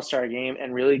seeing the All-Star game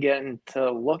and really getting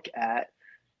to look at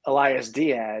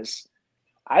Eliasdiaz,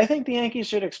 I think the Yankees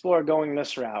should explore going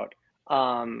this route.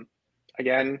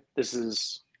 Again, this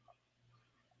is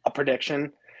a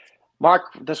prediction.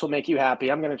 Mark, this will make you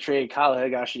happy. I'm going to trade Kyle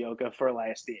Higashioka for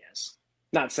Eliasdiaz.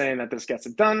 Not saying that this gets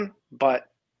it done, but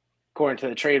according to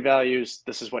the trade values,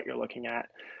 this is what you're looking at.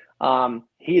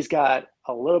 He's got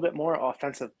a little bit more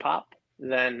offensive pop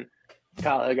than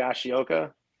Kyle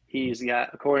Higashioka. He's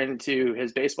got, according to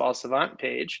his Baseball Savant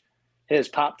page, his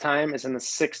pop time is in the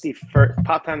 61st.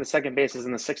 Pop time to second base is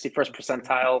in the 61st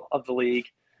percentile of the league.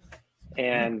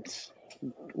 And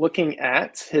looking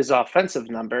at his offensive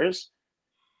numbers,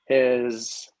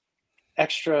 his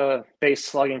extra base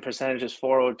slugging percentage is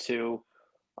 402.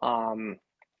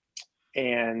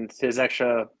 And his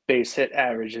extra base hit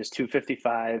average is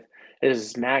 255.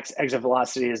 His max exit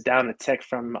velocity is down a tick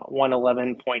from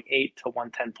 111.8 to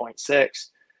 110.6.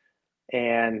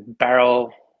 And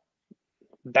barrel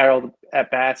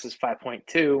at bats is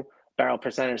 5.2. Barrel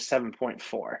percentage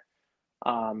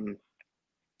 7.4.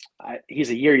 He's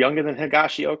a year younger than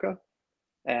Higashioka,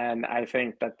 and I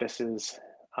think that this is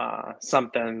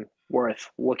something worth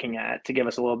looking at to give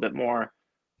us a little bit more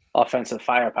offensive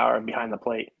firepower behind the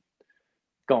plate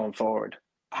going forward.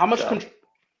 How much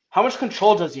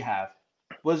control does he have?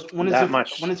 When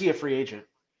is he a free agent?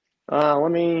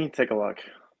 Let me take a look.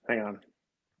 Hang on.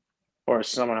 Or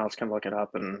someone else can look it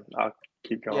up and I'll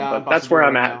keep going. Yeah, but that's where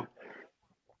I'm at.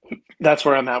 That's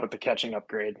where I'm at with the catching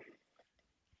upgrade.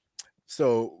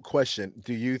 So, question: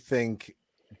 do you think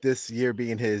this year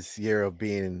being his year of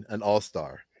being an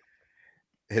all-star,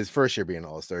 his first year being an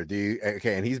all-star,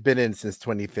 and he's been in since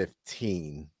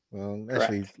 2015. Well,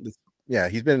 actually, yeah,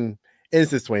 he's been in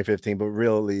since 2015, but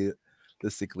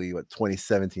realistically,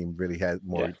 2017 really had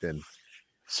more than.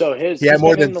 So he's had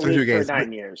more been than in the 2 league games. for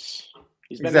 9 years.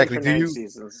 He's been Exactly. in for 9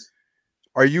 seasons.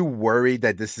 Are you worried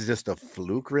that this is just a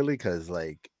fluke, really? Because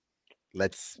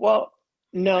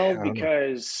no,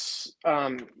 because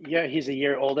he's a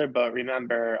year older, but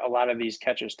remember, a lot of these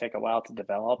catchers take a while to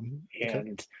develop,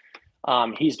 and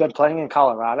he's been playing in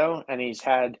Colorado, and he's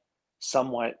had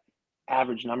somewhat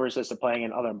average numbers as to playing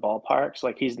in other ballparks.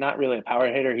 Like, he's not really a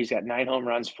power hitter. He's got 9 home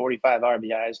runs, 45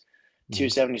 RBIs,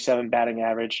 277 batting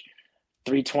average,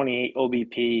 328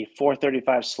 OBP,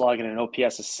 435 slug, and an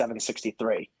OPS of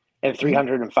 763. And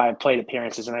 305 plate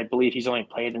appearances, and I believe he's only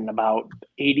played in about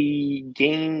 60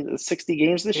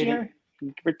 games this year,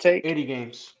 give or take. 80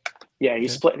 games. Yeah,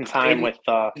 he's splitting time with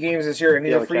games this year, and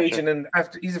he's a free agent, and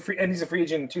he's a free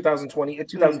agent in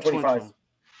 2025.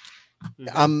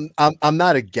 I'm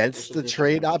not against the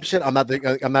trade option. I'm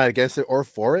not against it or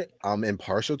for it. I'm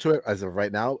impartial to it as of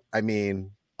right now. I mean,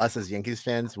 us as Yankees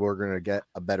fans, we're gonna get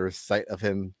a better sight of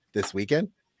him this weekend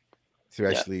to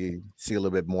actually see a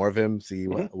little bit more of him, see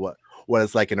what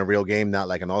it's like in a real game, not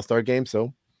like an all-star game.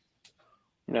 So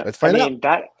let's find out.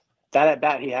 That at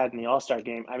bat he had in the all-star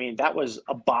game, I mean, that was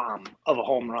a bomb of a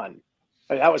home run.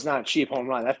 I mean, that was not a cheap home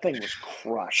run. That thing was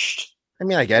crushed. I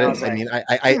mean, I get it. I mean,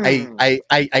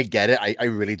 I get it. I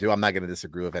really do. I'm not going to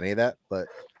disagree with any of that, but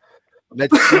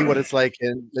let's see what it's like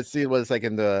in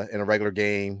a regular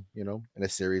game, in a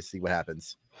series, see what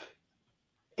happens.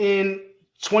 In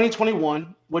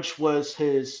 2021, which was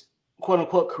his quote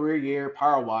unquote career year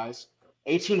power wise,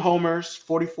 18 homers,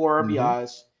 44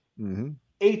 RBIs,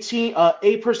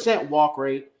 8% walk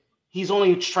rate. He was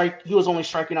only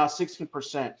striking out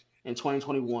 16% in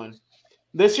 2021.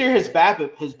 This year, his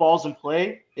BABIP, his balls in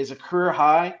play, is a career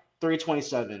high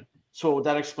 327. So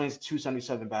that explains the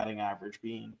 277 batting average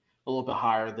being a little bit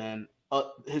higher than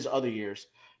his other years.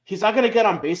 He's not going to get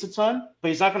on base a ton, but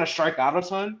he's not going to strike out a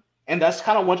ton, and that's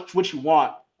kind of what you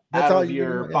want out of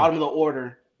your bottom of the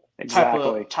order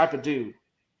type of dude.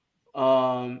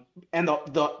 And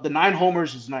the 9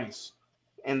 homers is nice,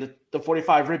 and the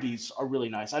 45 ribbies are really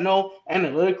nice. I know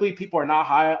analytically people are not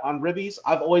high on ribbies.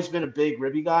 I've always been a big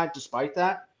ribby guy, despite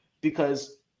that,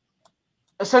 because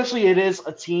essentially it is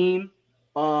a team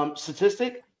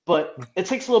statistic, but it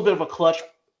takes a little bit of a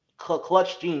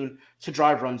clutch gene to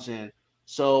drive runs in.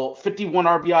 So 51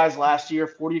 RBIs last year,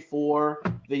 44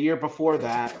 the year before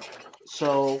that.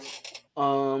 So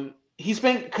he's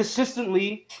been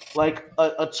consistently like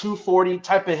a 240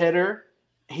 type of hitter.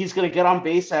 He's going to get on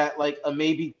base at like a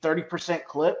maybe 30%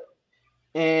 clip,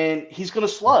 and he's going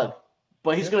to slug,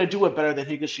 but he's going to do it better than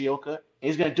Higashioka, and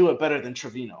he's going to do it better than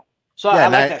Trevino. So I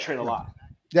like that trade a lot.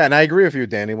 Yeah, and I agree with you,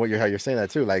 Danny, how you're saying that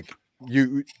too. Like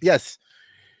you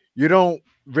don't.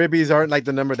 Ribbies aren't like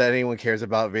the number that anyone cares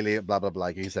about, really, blah blah blah,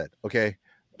 like you said. Okay,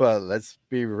 but let's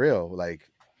be real.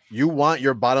 Like, you want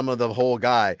your bottom of the whole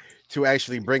guy to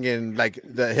actually bring in like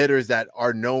the hitters that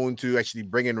are known to actually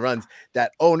bring in runs.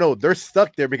 That they're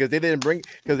stuck there because they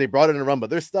brought in a run,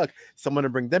 but they're stuck. Someone to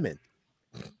bring them in.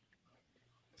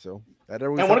 So that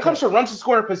always. And when it comes to runs in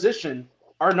scoring position,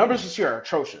 our numbers this year are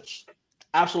atrocious,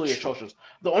 absolutely atrocious.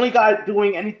 The only guy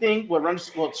doing anything with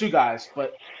runs, well, 2 guys,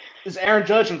 but. Is Aaron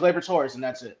Judge and Gleyber Torres, and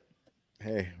that's it.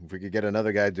 Hey, if we could get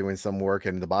another guy doing some work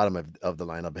in the bottom of the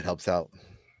lineup, it helps out.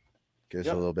 Gives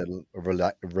a little bit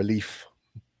of relief.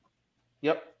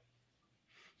 Yep.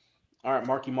 All right,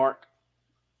 Mark.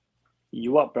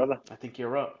 You up, brother? I think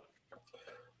you're up.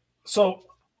 So,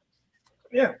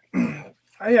 yeah.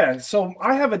 So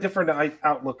I have a different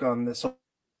outlook on this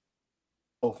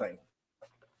whole thing.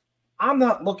 I'm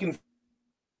not looking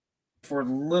for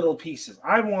little pieces.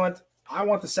 I want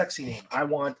the sexy name. I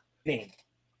want name.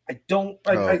 I don't.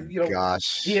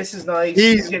 Gosh. Diaz is nice.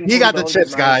 He got the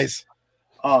chips, nice.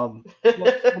 Guys.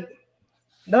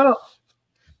 No.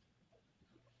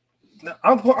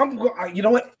 I'm. You know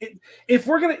what? If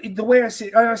we're gonna, the way I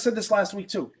said this last week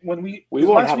too. When we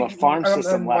won't have a farm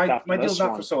system left after my deal's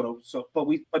not for Soto. So, but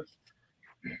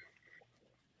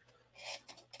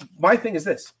my thing is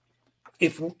this: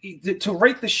 to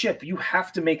right the ship, you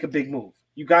have to make a big move.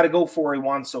 You got to go for a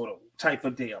Juan Soto type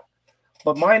of deal.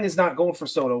 But mine is not going for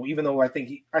Soto, even though I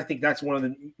think that's one of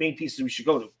the main pieces we should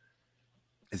go to.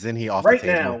 Isn't he off right the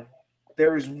table? Now?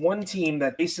 There is one team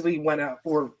that basically went out,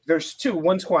 or there's 2.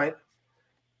 One's quiet.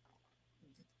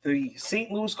 The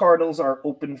St. Louis Cardinals are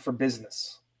open for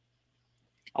business.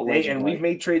 And we've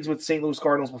made trades with St. Louis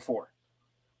Cardinals before.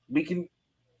 We can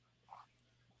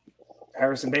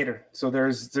Harrison Bader. So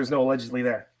there's no allegedly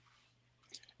there.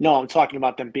 No, I'm talking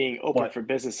about them being open for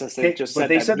business since they just said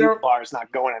that their bar is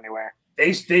not going anywhere.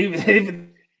 They've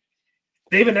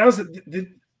announced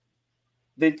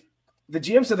that the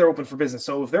GM said they're open for business.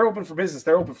 So if they're open for business,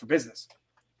 they're open for business.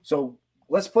 So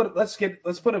let's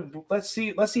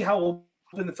see how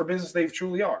open for business they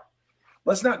truly are.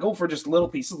 Let's not go for just little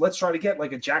pieces. Let's try to get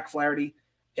like a Jack Flaherty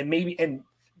and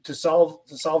to solve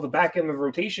the back end of the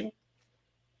rotation,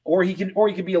 or he can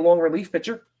be a long relief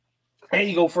pitcher. And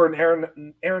you go for an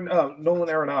Nolan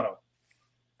Arenado.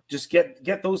 Just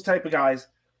get those type of guys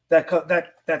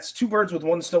that's 2 birds with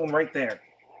 1 stone right there,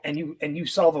 and you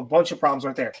solve a bunch of problems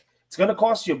right there. It's going to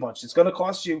cost you a bunch. It's going to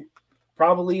cost you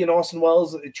probably an Austin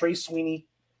Wells, a Trey Sweeney,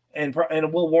 and a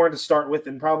Will Warren to start with,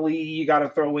 and probably you got to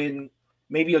throw in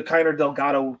maybe a Kiner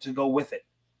Delgado to go with it.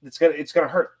 It's gonna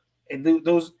hurt. And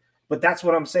but that's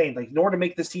what I'm saying. Like, in order to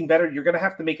make this team better, you're going to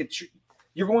have to make it.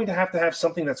 You're going to have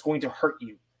something that's going to hurt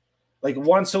you. Like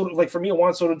Juan Soto, like for me, a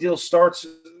Juan Soto deal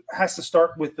has to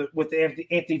start with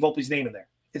Anthony Volpe's name in there.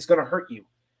 It's going to hurt you,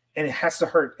 and it has to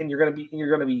hurt. And you're going to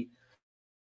be,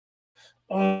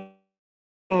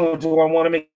 do I want to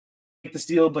make this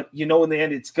deal? But in the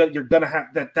end, it's good. You're going to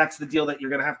have that. That's the deal that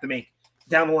you're going to have to make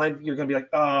down the line. You're going to be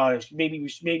like,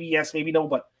 maybe yes, maybe no.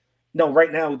 But no,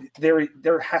 right now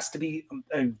there has to be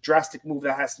a drastic move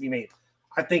that has to be made.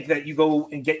 I think that you go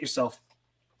and get yourself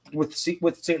with St.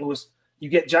 Louis. You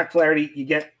get Jack Flaherty, you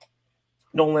get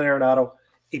Nolan Arenado.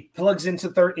 He plugs into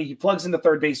third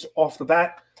base off the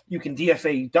bat. You can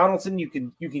DFA Donaldson. You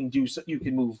can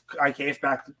move IKF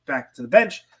back to the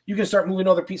bench. You can start moving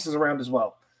other pieces around as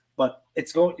well. But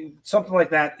it's something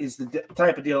like that is the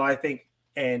type of deal I think,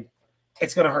 and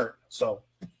it's going to hurt. So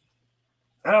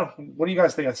I don't know. What do you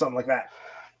guys think of something like that?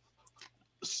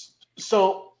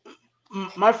 So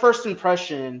my first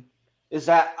impression is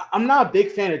that I'm not a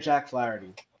big fan of Jack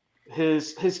Flaherty.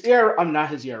 His ERA, I'm not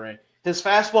his ERA. His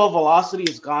fastball velocity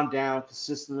has gone down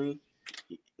consistently.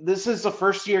 This is the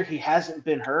first year he hasn't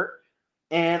been hurt.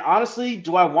 And honestly,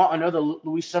 do I want another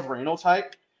Luis Severino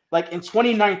type? Like in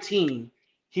 2019,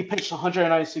 he pitched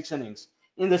 196 innings.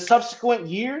 In the subsequent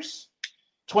years,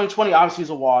 2020 obviously is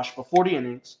a wash, but 40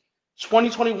 innings.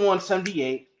 2021,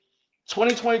 78.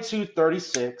 2022,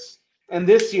 36. And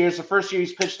this year is the first year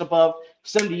he's pitched above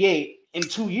 78 in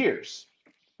 2 years.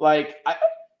 Like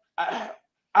I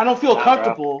don't feel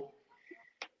comfortable.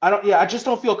 I just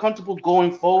don't feel comfortable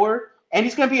going forward. And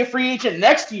he's going to be a free agent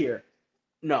next year.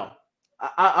 No,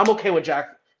 I'm okay with Jack.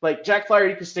 Like Jack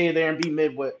Flaherty can stay there and be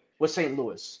mid with St.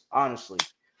 Louis, honestly.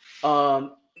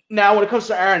 Now when it comes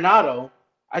to Arenado,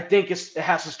 I think it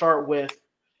has to start with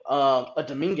a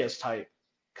Dominguez type,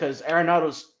 because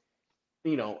Arenado's,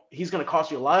 he's going to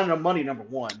cost you a lot of money, number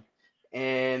one,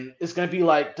 and it's going to be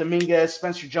like Dominguez,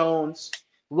 Spencer Jones,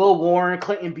 Will Warren,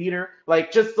 Clinton Beater,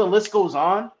 like just the list goes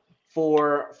on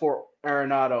for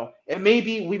Arenado. And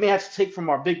maybe we may have to take from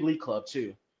our big league club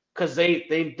too, because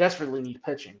they desperately need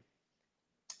pitching,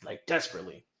 like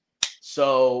desperately.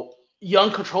 So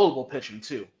young, controllable pitching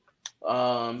too.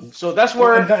 So that's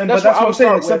where that's what I'm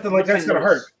saying. It's something like that's gonna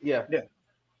hurt. Yeah.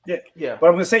 But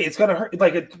I'm gonna say it's gonna hurt.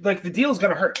 Like the deal's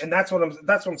gonna hurt, and that's what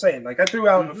I'm saying. Like I threw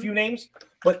out a few names,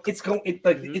 but it's gonna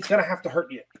have to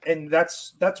hurt you, and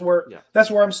that's where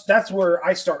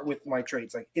I start with my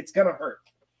trades. Like it's gonna hurt,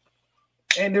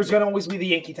 and there's gonna always be the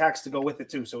Yankee tax to go with it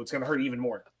too, so it's gonna hurt even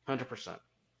more. 100%.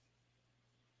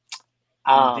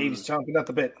 Dave's chomping at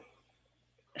the bit.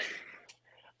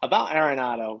 About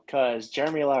Arenado, because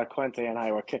Jeremy LaQuente and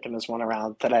I were kicking this one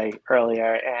around today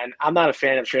earlier, and I'm not a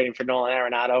fan of trading for Nolan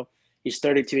Arenado. He's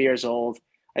 32 years old.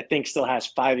 I think still has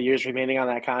 5 years remaining on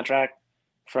that contract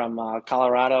from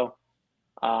Colorado.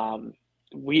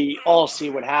 We all see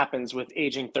what happens with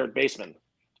aging third baseman,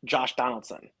 Josh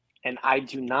Donaldson, and I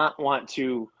do not want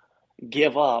to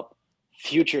give up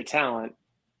future talent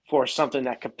for something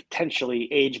that could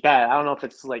potentially age bad. I don't know if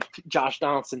it's like Josh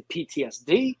Donaldson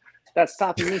PTSD that's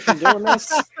stopping me from doing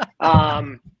this.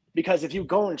 Because if you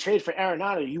go and trade for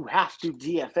Arenado, you have to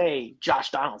DFA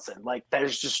Josh Donaldson. Like,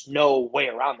 there's just no way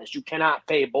around this. You cannot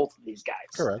pay both of these guys.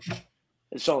 Correct.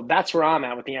 So that's where I'm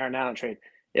at with the Arenado trade.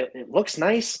 It looks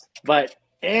nice, but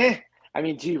I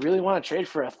mean, do you really want to trade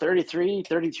for a 33,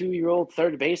 32-year-old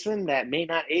third baseman that may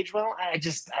not age well? I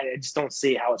just don't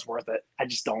see how it's worth it. I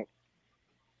just don't.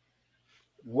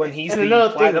 When he's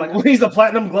the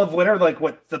platinum glove winner, like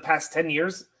what, the past 10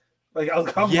 years? Like I'll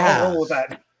roll with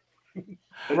that.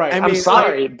 Right. I'm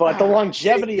sorry, but the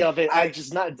longevity of it, I'm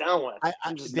just not down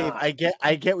with. Dave, I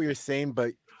get what you're saying,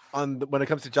 but when it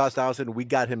comes to Josh Donaldson, we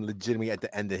got him legitimately at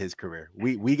the end of his career.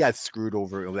 We got screwed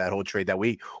over that whole trade. That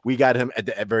we got him at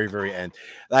the very, very end.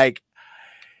 Like,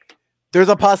 there's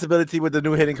a possibility with the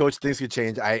new hitting coach things could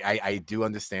change. I do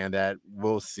understand that.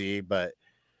 We'll see, but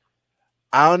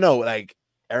I don't know. Like,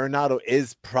 Arenado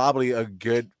is probably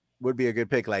would be a good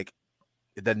pick. Like,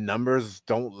 the numbers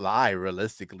don't lie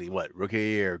realistically. What, rookie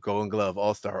year, Golden Glove,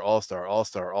 All-Star, All-Star,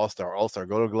 All-Star, All-Star, All-Star,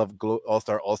 Golden Glove,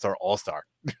 All-Star, All-Star, All-Star.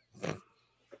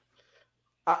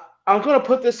 I'm going to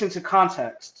put this into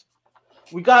context.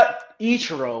 We got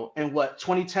Ichiro in what,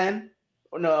 2010?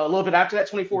 No, a little bit after that,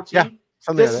 2014. Yeah,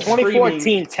 something like that.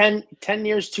 2014, 10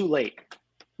 years too late.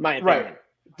 My opinion. Right.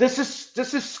 This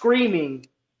is screaming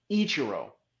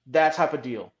Ichiro, that type of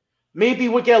deal. Maybe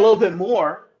we'll get a little bit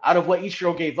more out of what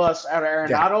Ichiro gave us out of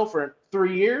Arenado for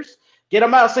 3 years. Get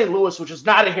him out of St. Louis, which is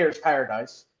not a hitter's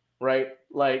paradise, right?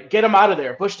 Like, get him out of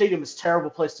there. Busch Stadium is a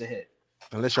terrible place to hit.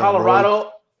 Unless you're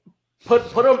Colorado, put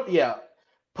him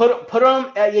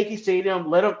at Yankee Stadium.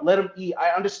 Let him eat. I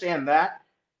understand that,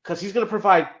 because he's going to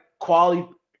provide quality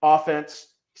offense.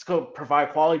 He's going to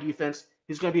provide quality defense.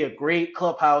 He's going to be a great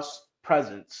clubhouse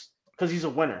presence because he's a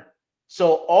winner.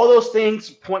 So all those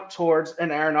things point towards an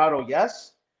Arenado, yes.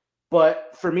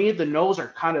 But for me, the no's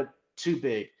are kind of too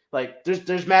big. Like,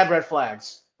 there's mad red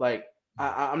flags. Like,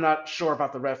 I'm not sure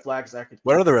about the red flags that I could.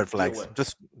 What are the red flags?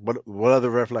 Just what are the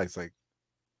red flags? Like,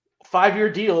 5-year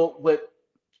deal with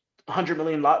 $100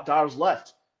 million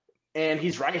left, and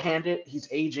he's right-handed. He's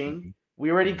aging. We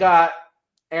already got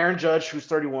Aaron Judge, who's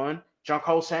 31,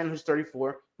 Giancarlo Stanton, who's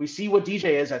 34. We see what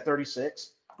DJ is at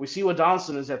 36. We see what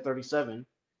Donaldson is at 37.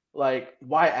 Like,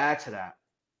 why add to that?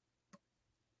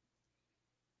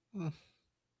 And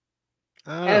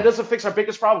it doesn't fix our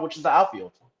biggest problem, which is the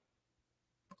outfield.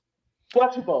 Well,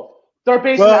 actually, both. Third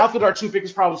base and the outfield are our two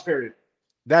biggest problems, period.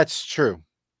 That's true.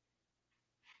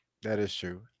 That is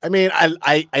true. I mean,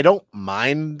 I don't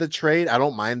mind the trade. I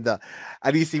don't mind at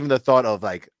least even the thought of,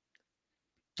 like,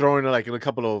 throwing like a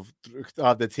couple of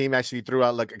the team actually threw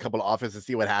out like a couple of offers to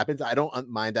see what happens. I don't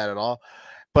mind that at all.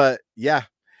 But yeah,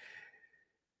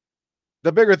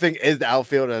 the bigger thing is the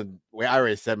outfield, and I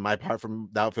already said my part from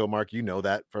the outfield, Mark. You know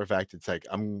that for a fact. It's like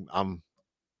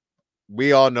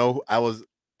we all know I was,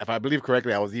 if I believe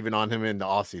correctly, I was even on him in the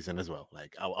off season as well.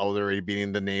 Like I was already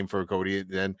beating the name for Cody.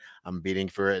 Then I'm beating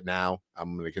for it now.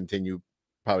 I'm going to continue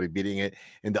probably beating it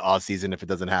in the off season if it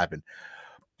doesn't happen.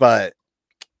 But,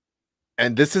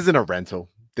 and this isn't a rental.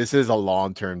 This is a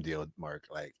long-term deal, Mark.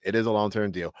 Like it is a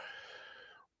long-term deal.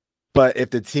 But if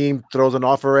the team throws an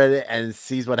offer at it and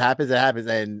sees what happens, it happens.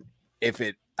 And if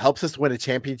it helps us win a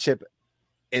championship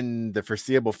in the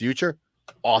foreseeable future,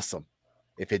 awesome.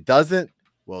 If it doesn't,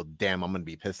 well, damn, I'm gonna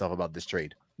be pissed off about this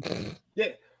trade. Yeah,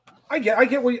 I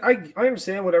get what I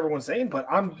understand what everyone's saying, but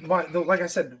like I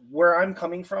said, where I'm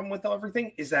coming from with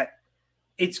everything is that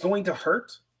it's going to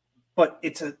hurt, but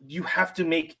you have to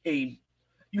make a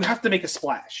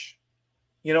splash.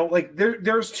 You know, like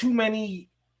there's too many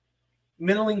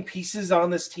middling pieces on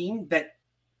this team that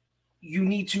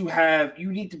it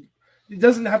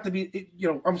doesn't have to be, you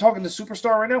know, I'm talking to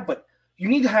superstar right now, but you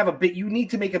need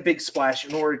to make a big splash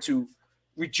in order to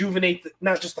rejuvenate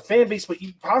not just the fan base, but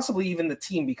possibly even the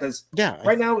team, because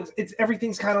right now it's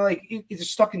everything's kind of like it's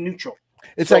stuck in neutral.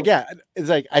 It's like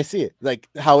I see it like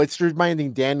how it's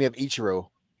reminding Danny of Ichiro.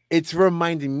 It's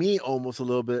reminding me almost a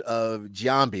little bit of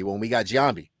Giambi when we got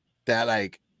Giambi. That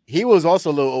like he was also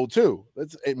a little old too.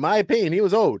 In my opinion, he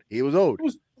was old. He was old.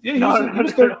 He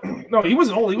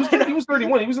wasn't old. He was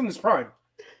 31. He was in his prime.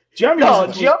 Giambi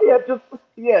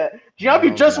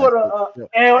just won a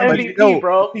MVP,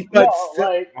 bro.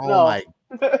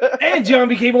 And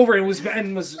Giambi came over and was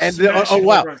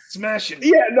smashing.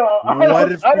 Yeah, no.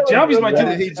 Giambi's my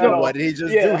dude. What did he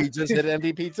just do? He just did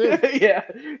MVP too. Yeah,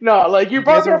 no, like you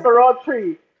brought up the wrong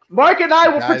tree. Mark and I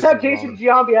will protect Jason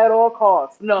Giambi at all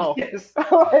costs. No, yes.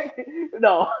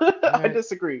 No, I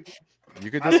disagree. You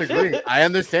could disagree. I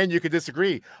understand you could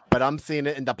disagree, but I'm seeing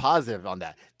it in the positive on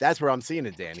that. That's where I'm seeing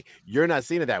it, Danny. You're not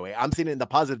seeing it that way. I'm seeing it in the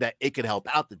positive that it could help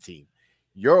out the team.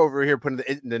 You're over here putting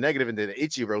the negative into the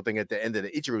Ichiro thing at the end of the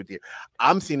Ichiro deal.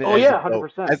 I'm seeing it.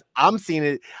 100%. As I'm seeing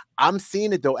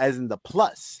it though as in the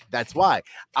plus. That's why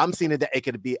I'm seeing it that it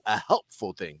could be a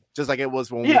helpful thing, just like it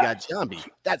was when we got Giambi.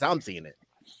 That's how I'm seeing it.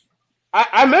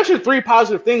 I mentioned 3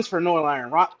 positive things for Noel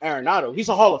Arenado. He's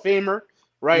a Hall of Famer,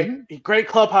 right? Mm-hmm. Great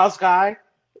clubhouse guy.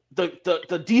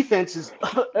 The defense is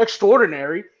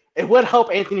extraordinary. It would help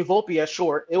Anthony Volpe at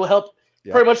short. It would help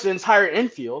pretty much the entire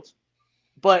infield.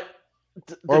 But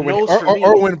when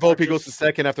Volpe goes to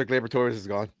second after Gleyber Torres is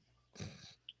gone.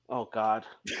 Oh God,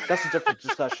 that's a different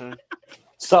discussion.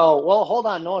 So, well, hold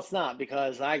on. No, it's not,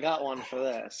 because I got one for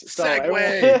this. So,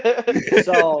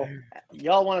 so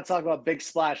y'all want to talk about big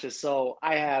splashes. So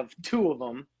I have 2 of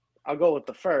them. I'll go with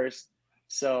the first.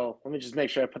 So let me just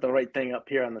make sure I put the right thing up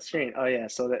here on the screen. Oh, yeah.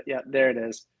 So there it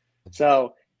is.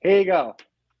 So here you go.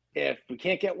 If we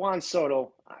can't get Juan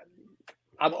Soto,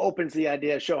 I'm open to the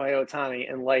idea of Shohei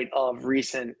Ohtani in light of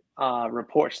recent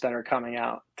reports that are coming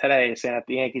out today saying that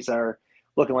the Yankees are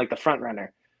looking like the front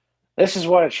runner. This is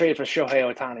what a trade for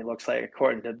Shohei Ohtani looks like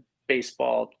according to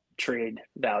baseball trade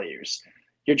values.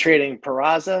 You're trading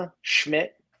Peraza,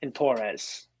 Schmidt, and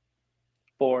Torres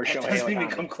for Shohei Ohtani. Doesn't even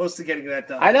come close to getting that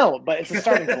done. I know, but it's a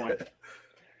starting point.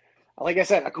 Like I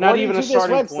said, according to this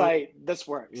website, this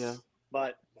works. Yeah.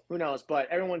 But who knows? But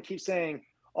everyone keeps saying,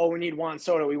 oh, we need Juan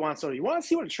Soto. We want Soto. You want to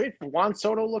see what a trade for Juan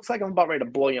Soto looks like? I'm about ready to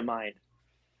blow your mind.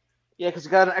 Yeah, because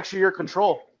you got an extra year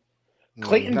control.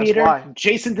 Clayton Beeter,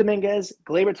 Jason Dominguez,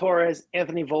 Gleyber Torres,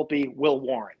 Anthony Volpe, Will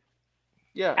Warren.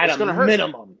 Yeah, at a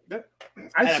minimum.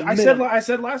 I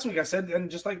said last week. I said,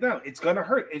 and just like now, it's gonna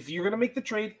hurt if you're gonna make the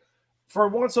trade for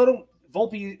Juan Soto.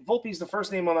 Volpe's the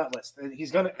first name on that list.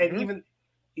 He's gonna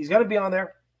he's gonna be on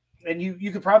there, and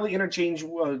you could probably interchange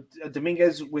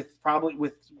Dominguez with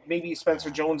maybe Spencer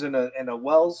Jones and a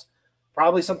Wells,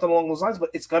 probably something along those lines. But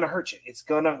it's gonna hurt you. It's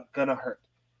gonna hurt,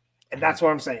 and that's what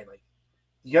I'm saying. Like,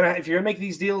 if you're gonna make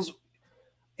these deals,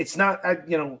 it's not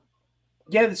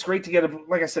yeah, it's great to get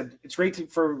like I said, it's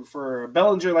great for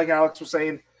Bellinger, like Alex was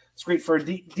saying. It's great for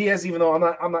Diaz, even though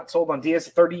I'm not sold on Diaz.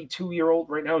 32-year-old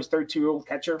right now, he's 32-year-old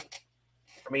catcher.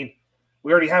 I mean,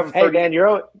 we already have. Hey man, you're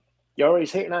already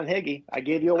hating on Higgy. I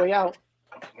gave you a way out.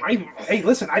 Hey,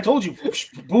 listen, I told you,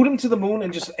 boot him to the moon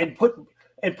and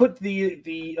put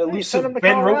the elusive Ben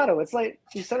Colorado. It's like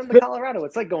you sent him to Colorado.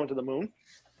 It's like going to the moon.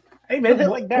 Hey man,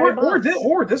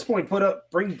 or at this point,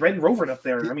 bring Brent Rovert up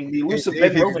there. I mean, the elusive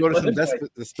Ben Rovert. Go to some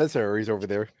dispensaries over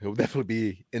there. He'll definitely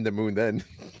be in the moon then.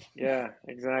 Yeah,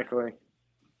 exactly.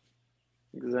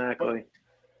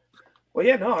 Well,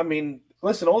 yeah, no, I mean,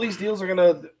 listen, all these deals are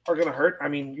gonna hurt. I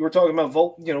mean, you were talking about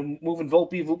moving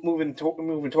Volpe,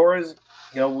 moving Torres.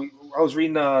 I was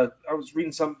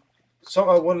reading some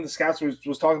one of the scouts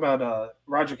was talking about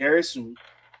Roderick Arias, who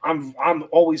I'm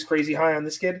always crazy high on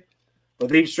this kid, but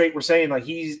they straight were saying like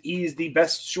he's the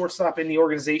best shortstop in the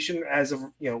organization as of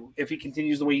if he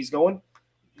continues the way he's going.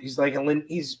 He's like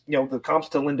the comps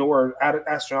to Lindor are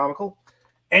astronomical.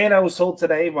 And I was told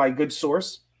today by a good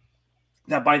source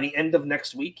that by the end of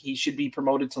next week he should be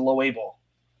promoted to low A ball.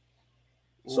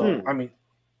 So I mean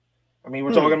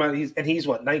we're talking about he's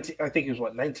what 19? I think he was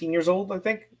what 19 years old. I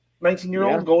think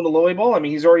 19-year-old going to low A ball. I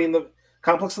mean he's already in the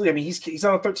complex league. I mean he's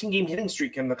on a 13-game hitting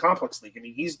streak in the complex league. I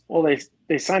mean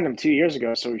they signed him 2 years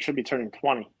ago, so he should be turning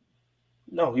 20.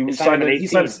 No, he signed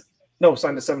at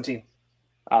 17.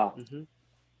 Oh. Mm-hmm.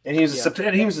 And he was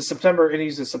a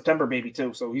September baby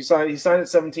too. So he signed at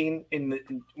 17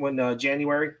 when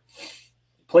January.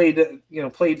 Played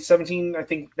 17. I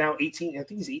think now 18. I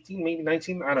think he's 18, maybe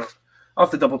 19. I don't know. I'll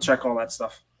have to double check all that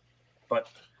stuff. But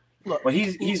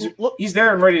he's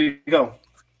there and ready to go.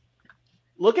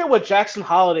 Look at what Jackson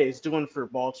Holliday is doing for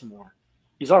Baltimore.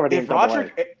 He's already in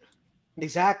Double-A.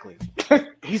 Exactly.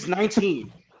 He's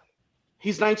 19.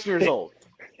 He's 19 years old,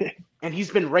 and he's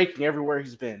been raking everywhere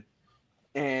he's been.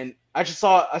 And I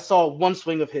saw one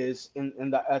swing of his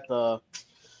at the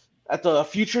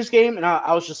Futures game, and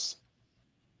I was just.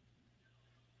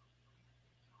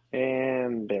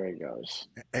 And there he goes.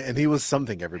 And he was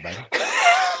something, everybody.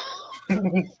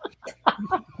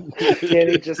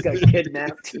 Danny just got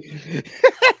kidnapped.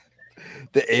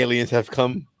 The aliens have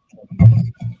come.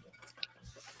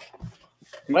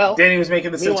 Well, Danny was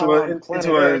making this into a.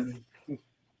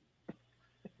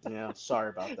 Yeah,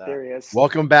 sorry about that. There he is.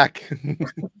 Welcome back.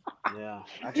 Yeah,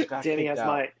 I just got Danny kicked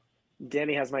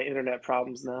has my internet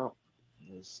problems now.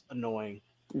 It's annoying.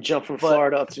 Jump from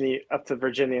Florida up to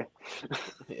Virginia.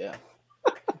 Yeah.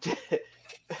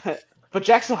 But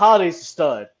Jackson Holliday's a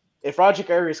stud. If Roderick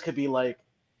Arias could be like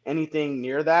anything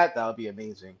near that would be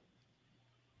amazing.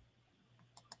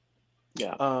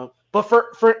 Yeah. But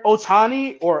for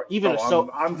Ohtani or even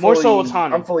more so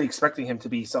Ohtani, I'm fully expecting him to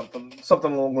be something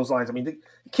along those lines. I mean, the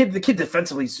kid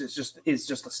defensively is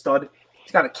just a stud.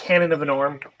 He's got a cannon of an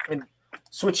arm and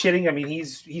switch hitting. I mean,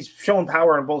 he's showing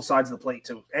power on both sides of the plate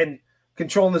too, and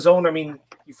controlling the zone. I mean,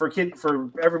 for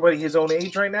everybody his own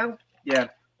age right now, yeah,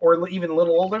 or even a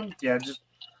little older, yeah, just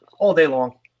all day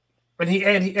long. And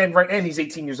he's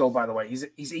 18 years old, by the way.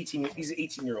 He's 18. He's an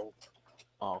 18-year-old.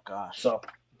 Oh gosh. So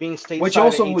being stateside, which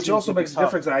also makes a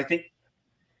difference. I think.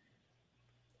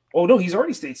 Oh no, he's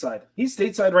already stateside. He's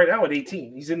stateside right now at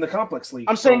 18. He's in the complex league.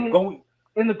 I'm saying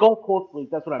in the Gulf Coast League.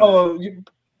 That's what I meant.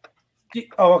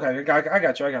 Okay. I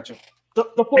got you.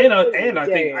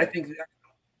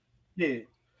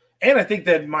 I think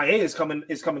that Maia is coming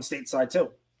stateside too.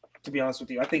 To be honest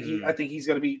with you, I think he's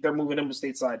going to be. They're moving him to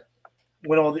stateside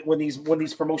when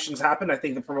these promotions happen. I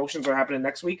think the promotions are happening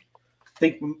next week. I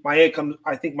think Maia comes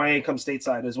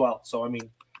stateside as well. So I mean,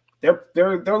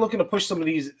 they're looking to push some of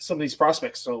these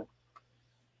prospects. So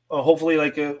hopefully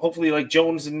like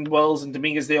Jones and Wells and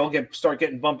Dominguez, they all start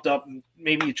getting bumped up, and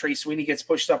maybe Trey Sweeney gets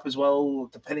pushed up as well,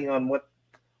 depending on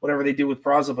whatever they do with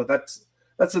Peraza. But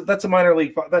that's a minor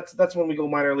league. That's when we go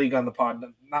minor league on the pod.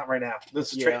 Not right now.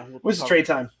 This is trade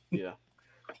time. Yeah.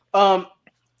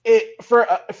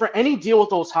 For any deal with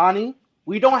Ohtani,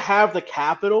 we don't have the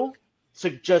capital to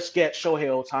just get Shohei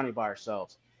Ohtani by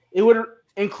ourselves. It would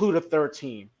include a third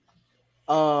team.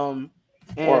 And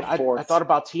I thought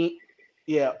about team.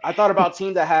 Yeah, I thought about a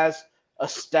team that has a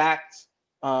stacked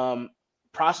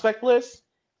prospect list,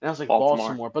 and I was like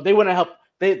Baltimore, but they wouldn't help.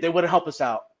 They wouldn't help us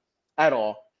out at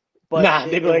all. But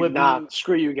they'd be like,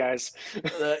 screw you guys.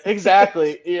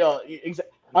 Exactly.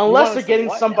 Unless they're getting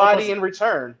somebody in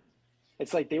return.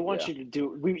 It's like they want you to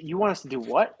do. You want us to do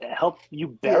what? Help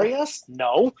you bury us?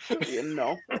 No.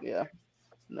 No. Yeah.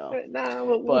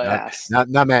 No. We'll pass. Man.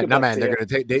 They're gonna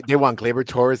take. They want Gleyber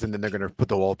Torres, and then they're gonna put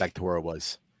the wall back to where it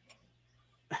was.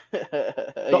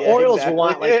 The Orioles will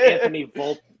want like Anthony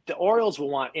Volpe. The Orioles will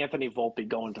want Anthony Volpe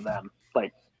going to them,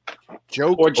 like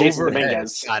Joke or Jason overhead.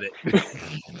 Dominguez. Got it.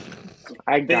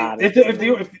 I got it.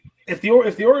 If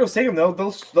the Orioles take him,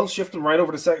 they'll shift him right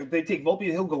over to second. If they take Volpe,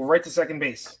 he'll go right to second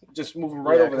base. Just move him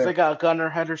right over there. They got Gunnar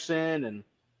Henderson and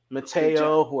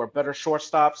Mateo, who are better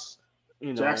shortstops.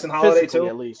 Jackson Holliday too,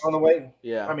 at least on the way.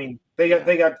 Yeah, I mean they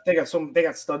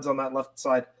got studs on that left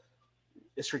side.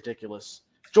 It's ridiculous.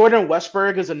 Jordan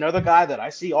Westberg is another guy that I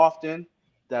see often.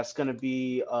 That's gonna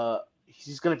be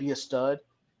he's gonna be a stud.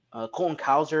 Colton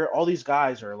Cowser, all these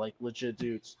guys are like legit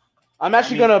dudes. I'm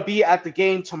actually gonna be at the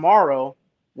game tomorrow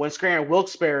when Scranton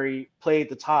Wilkes-Barre played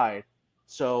the Tide.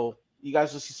 So you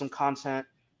guys will see some content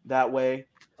that way.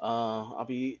 I'll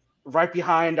be right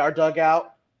behind our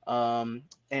dugout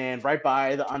and right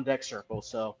by the on deck circle.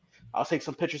 So I'll take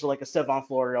some pictures of like a Stevan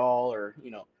Florial or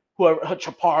whoever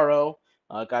Chaparro,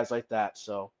 guys like that.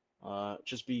 So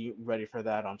just be ready for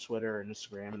that on Twitter and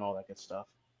Instagram and all that good stuff.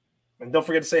 And don't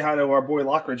forget to say hi to our boy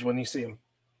Lockridge when you see him.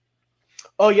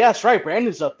 Oh yeah, that's right.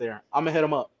 Brandon's up there. I'm gonna hit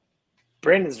him up.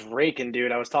 Brandon's raking,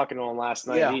 dude. I was talking to him last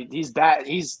night. Yeah. He's bad.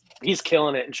 He's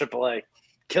killing it in AAA.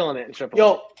 Killing it in AAA.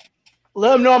 Yo,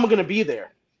 let him know I'm gonna be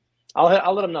there. I'll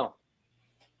let him know.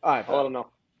 All right, I'll let him know.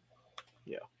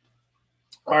 Yeah.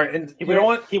 All right, and You know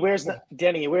what? He wears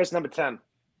Danny. He wears number 10.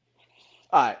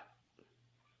 All right.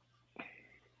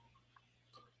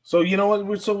 So you know what?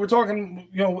 We're talking.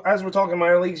 As we're talking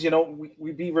minor leagues,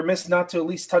 we'd be remiss not to at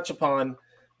least touch upon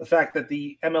the fact that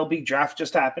the MLB draft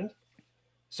just happened.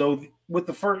 So with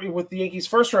the Yankees'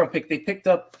 first round pick, they picked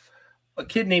up a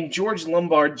kid named George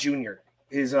Lombard Jr.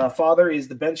 His father is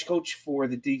the bench coach for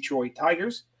the Detroit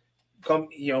Tigers.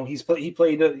 Senior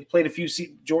played a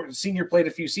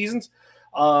few seasons.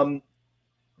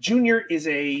 Junior is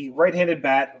a right-handed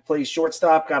bat, plays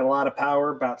shortstop, got a lot of power,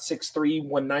 about 6'3",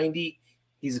 190.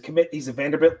 He's a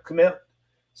Vanderbilt commit,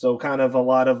 so kind of a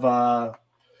lot of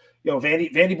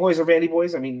Vandy boys are Vandy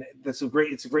boys. I mean, it's a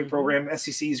great program.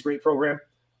 SEC is a great program.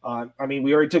 I mean,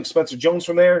 we already took Spencer Jones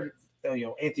from there.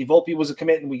 Anthony Volpe was a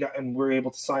commit, and we were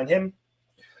able to sign him.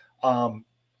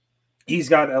 He's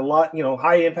got a lot,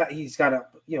 high impact. He's got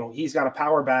a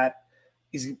power bat.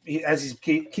 As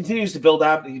he continues to build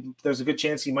out, there's a good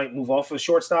chance he might move off of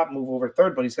shortstop, move over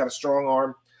third, but he's got a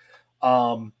strong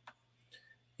arm.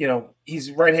 He's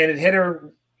a right-handed hitter.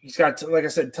 He's got, like I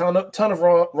said, ton of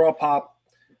raw pop.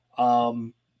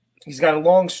 He's got a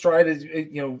long stride,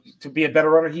 to be a better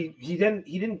runner. He's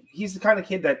the kind of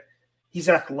kid that he's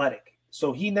athletic.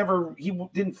 So he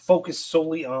didn't focus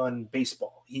solely on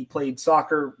baseball. He played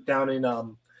soccer down in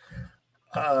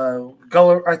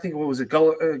Gulliver. I think what was it?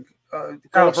 Gulliver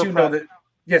Prep.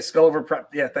 Yes, Gulliver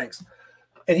Prep. Yeah, thanks.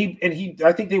 And he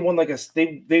I think they won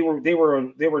they were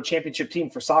a championship team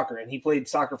for soccer, and he played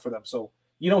soccer for them. So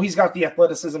he's got the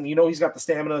athleticism. He's got the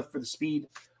stamina for the speed,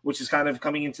 which is kind of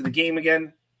coming into the game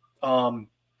again.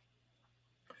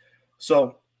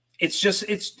 So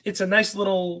it's a nice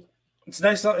little. It's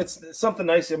nice. It's something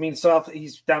nice. I mean,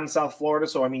 he's down in South Florida,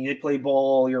 so I mean, they play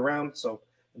ball all year round. So,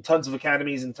 and tons of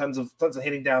academies and tons of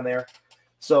hitting down there.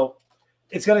 So,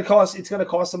 it's going to cost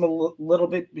him a little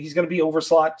bit. He's going to be over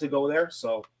slot to go there.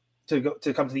 So, to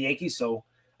come to the Yankees. So,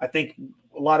 I think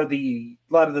a lot of the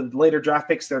later draft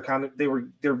picks, they're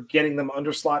getting them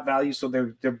under slot value. So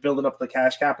they're building up the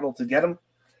cash capital to get them.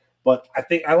 But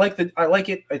I like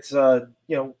it. It's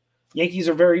Yankees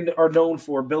are known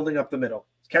for building up the middle.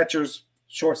 Catchers,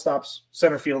 shortstops,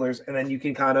 center fielders, and then you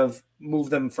can kind of move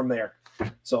them from there.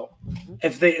 So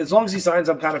as long as he signs,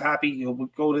 I'm kind of happy. He'll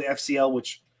go to the FCL,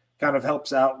 which kind of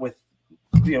helps out with,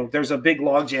 there's a big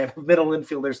logjam of middle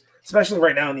infielders, especially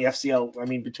right now in the FCL. I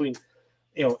mean, between,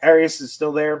 Arias is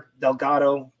still there,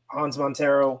 Delgado, Hans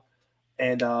Montero,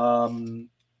 and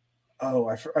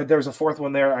there's a fourth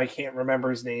one there. I can't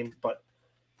remember his name, but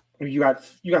you got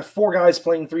four guys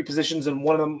playing three positions, and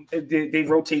one of them they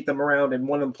rotate them around, and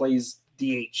one of them plays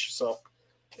DH. So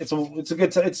it's a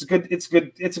good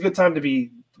time to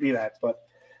be that. But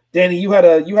Danny, you had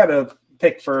a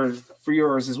pick for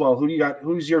yours as well. Who do you got?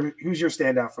 Who's your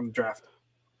standout from the draft?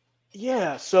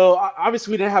 Yeah, so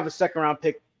obviously we didn't have a second round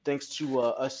pick thanks to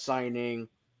us signing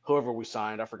whoever we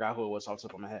signed. I forgot who it was off the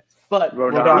top of my head, but we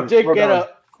did get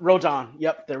a Rodon.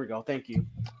 Yep, there we go. Thank you.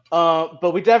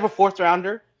 But we did have a fourth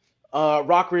rounder.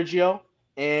 Rock Riggio,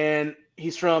 and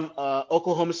he's from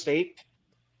Oklahoma State,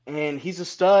 and he's a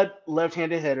stud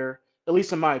left-handed hitter, at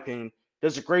least in my opinion.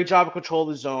 Does a great job of control of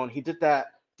the zone. He did that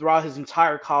throughout his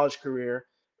entire college career.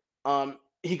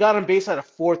 He got on base at a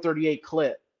 438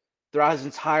 clip throughout his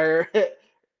entire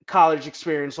college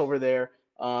experience over there,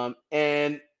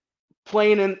 and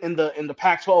playing in the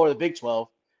Pac-12 or the Big 12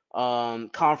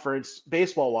 conference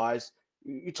baseball-wise,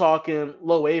 you're talking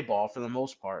low A ball for the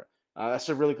most part. That's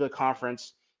a really good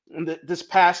conference. And this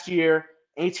past year,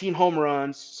 18 home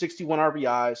runs, 61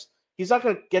 RBIs. He's not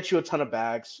going to get you a ton of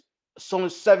bags.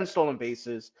 7 stolen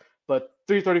bases, but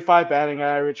 335 batting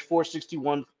average,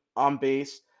 461 on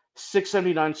base,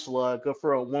 679 slug, go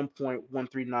for a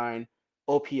 1.139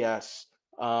 OPS.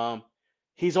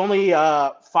 He's only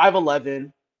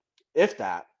 5'11", if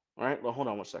that. All right, well, hold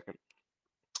on one second.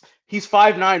 He's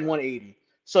 5'9", 180.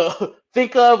 So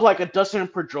think of like a Dustin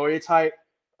Pedroia type.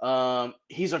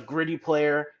 He's a gritty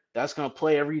player that's going to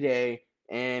play every day,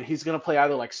 and he's going to play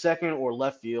either like second or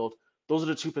left field. Those are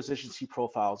the two positions he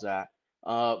profiles at.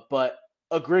 But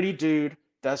a gritty dude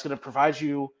that's going to provide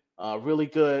you really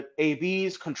good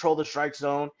ABs, control the strike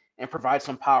zone, and provide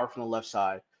some power from the left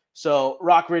side. So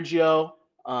Rock Riggio,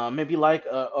 maybe like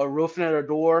a Rougned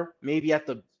Odor, maybe at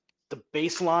the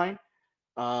baseline,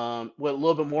 with a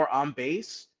little bit more on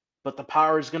base, but the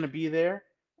power is going to be there.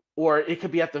 Or it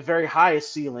could be at the very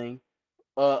highest ceiling,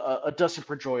 a Dustin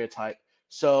Pedroia type.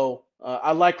 So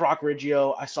I like Rock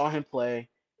Riggio. I saw him play,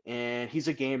 and he's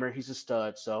a gamer. He's a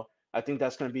stud. So I think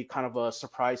that's going to be kind of a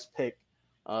surprise pick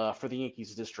for the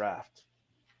Yankees this draft.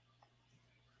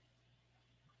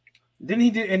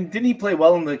 Didn't he play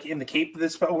well in the Cape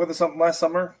last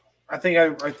summer? I think I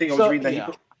was reading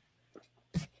that.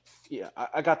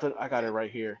 I got it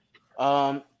right here.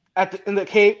 In the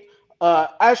Cape,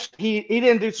 actually he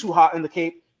didn't do too hot in the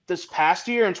Cape this past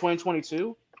year in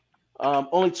 2022.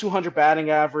 Only 200 batting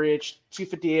average,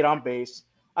 258 on base.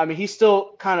 I mean, he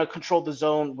still kind of controlled the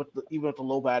zone even with the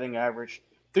low batting average,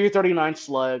 339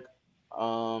 slug.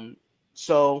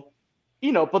 So,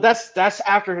 but that's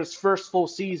after his first full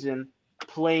season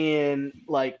playing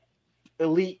like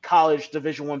elite college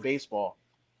Division I baseball.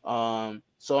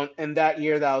 So in that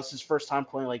year, that was his first time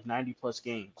playing like 90 plus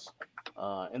games,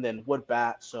 and then would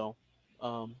bat. So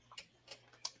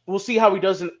we'll see how he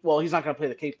does. Well, he's not going to play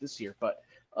the Cape this year, but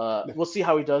we'll see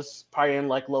how he does probably in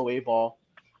like low A ball,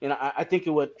 and I think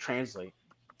it would translate.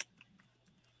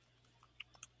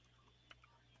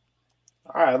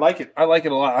 All right, I like it. I like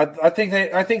it a lot. I think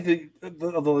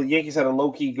the Yankees had a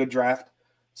low key good draft,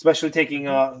 especially taking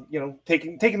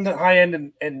taking the high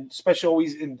end and especially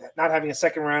always in not having a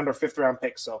second round or fifth round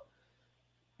pick. So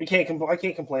I can't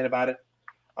complain about it.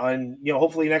 And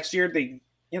hopefully next year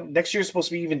next year is supposed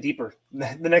to be even deeper.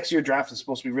 The next year draft is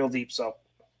supposed to be real deep. So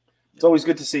it's always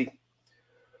good to see.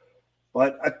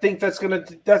 But I think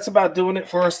that's about doing it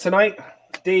for us tonight.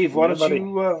 Dave, why don't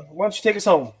you take us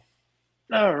home?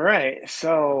 All right.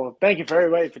 So thank you for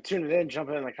everybody for tuning in,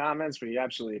 jumping in the comments. We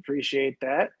absolutely appreciate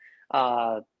that.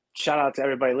 Shout out to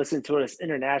everybody listening to us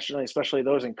internationally, especially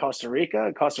those in Costa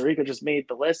Rica. Costa Rica just made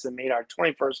the list and made our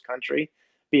 21st country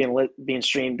being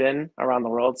streamed in around the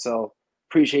world. So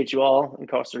appreciate you all in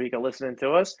Costa Rica listening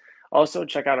to us. Also,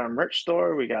 check out our merch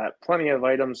store. We got plenty of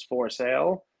items for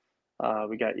sale.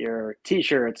 We got your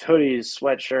T-shirts, hoodies,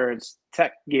 sweatshirts,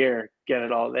 tech gear. Get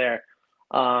it all there.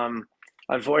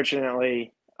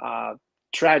 Unfortunately,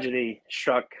 tragedy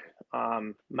struck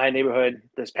my neighborhood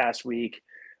this past week.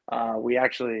 We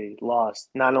actually lost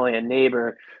not only a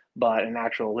neighbor, but an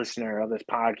actual listener of this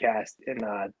podcast.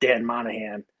 And Dan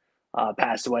Monahan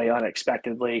passed away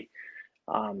unexpectedly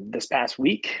this past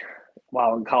week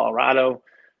while in Colorado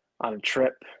on a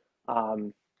trip.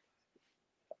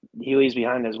 He leaves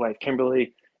behind his wife,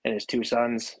 Kimberly, and his two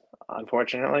sons,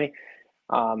 unfortunately.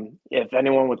 If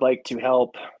anyone would like to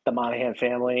help the Monahan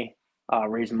family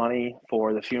raise money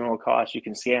for the funeral costs, you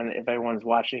can scan, if everyone's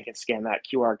watching, you can scan that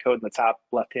QR code in the top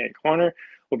left-hand corner.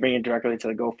 We'll bring you directly to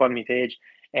the GoFundMe page,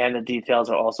 and the details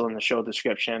are also in the show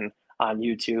description on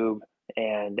YouTube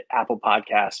and Apple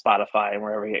Podcasts, Spotify, and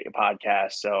wherever you get your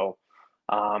podcasts. So,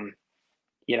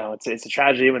 it's a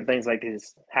tragedy when things like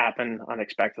this happen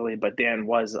unexpectedly, but Dan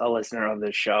was a listener of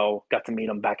this show. Got to meet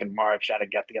him back in March at a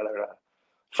get-together at a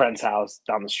friend's house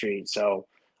down the street. So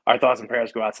our thoughts and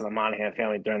prayers go out to the Monahan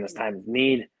family during this time of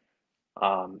need.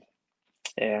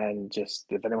 And just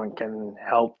if anyone can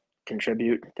help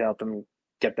contribute to help them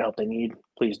get the help they need,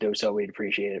 please do so. We'd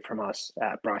appreciate it from us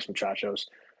at Bronx Muchachos.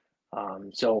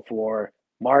 So for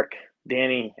Mark,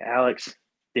 Danny, Alex,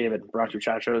 David, Bronx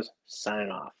Muchachos,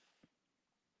 signing off.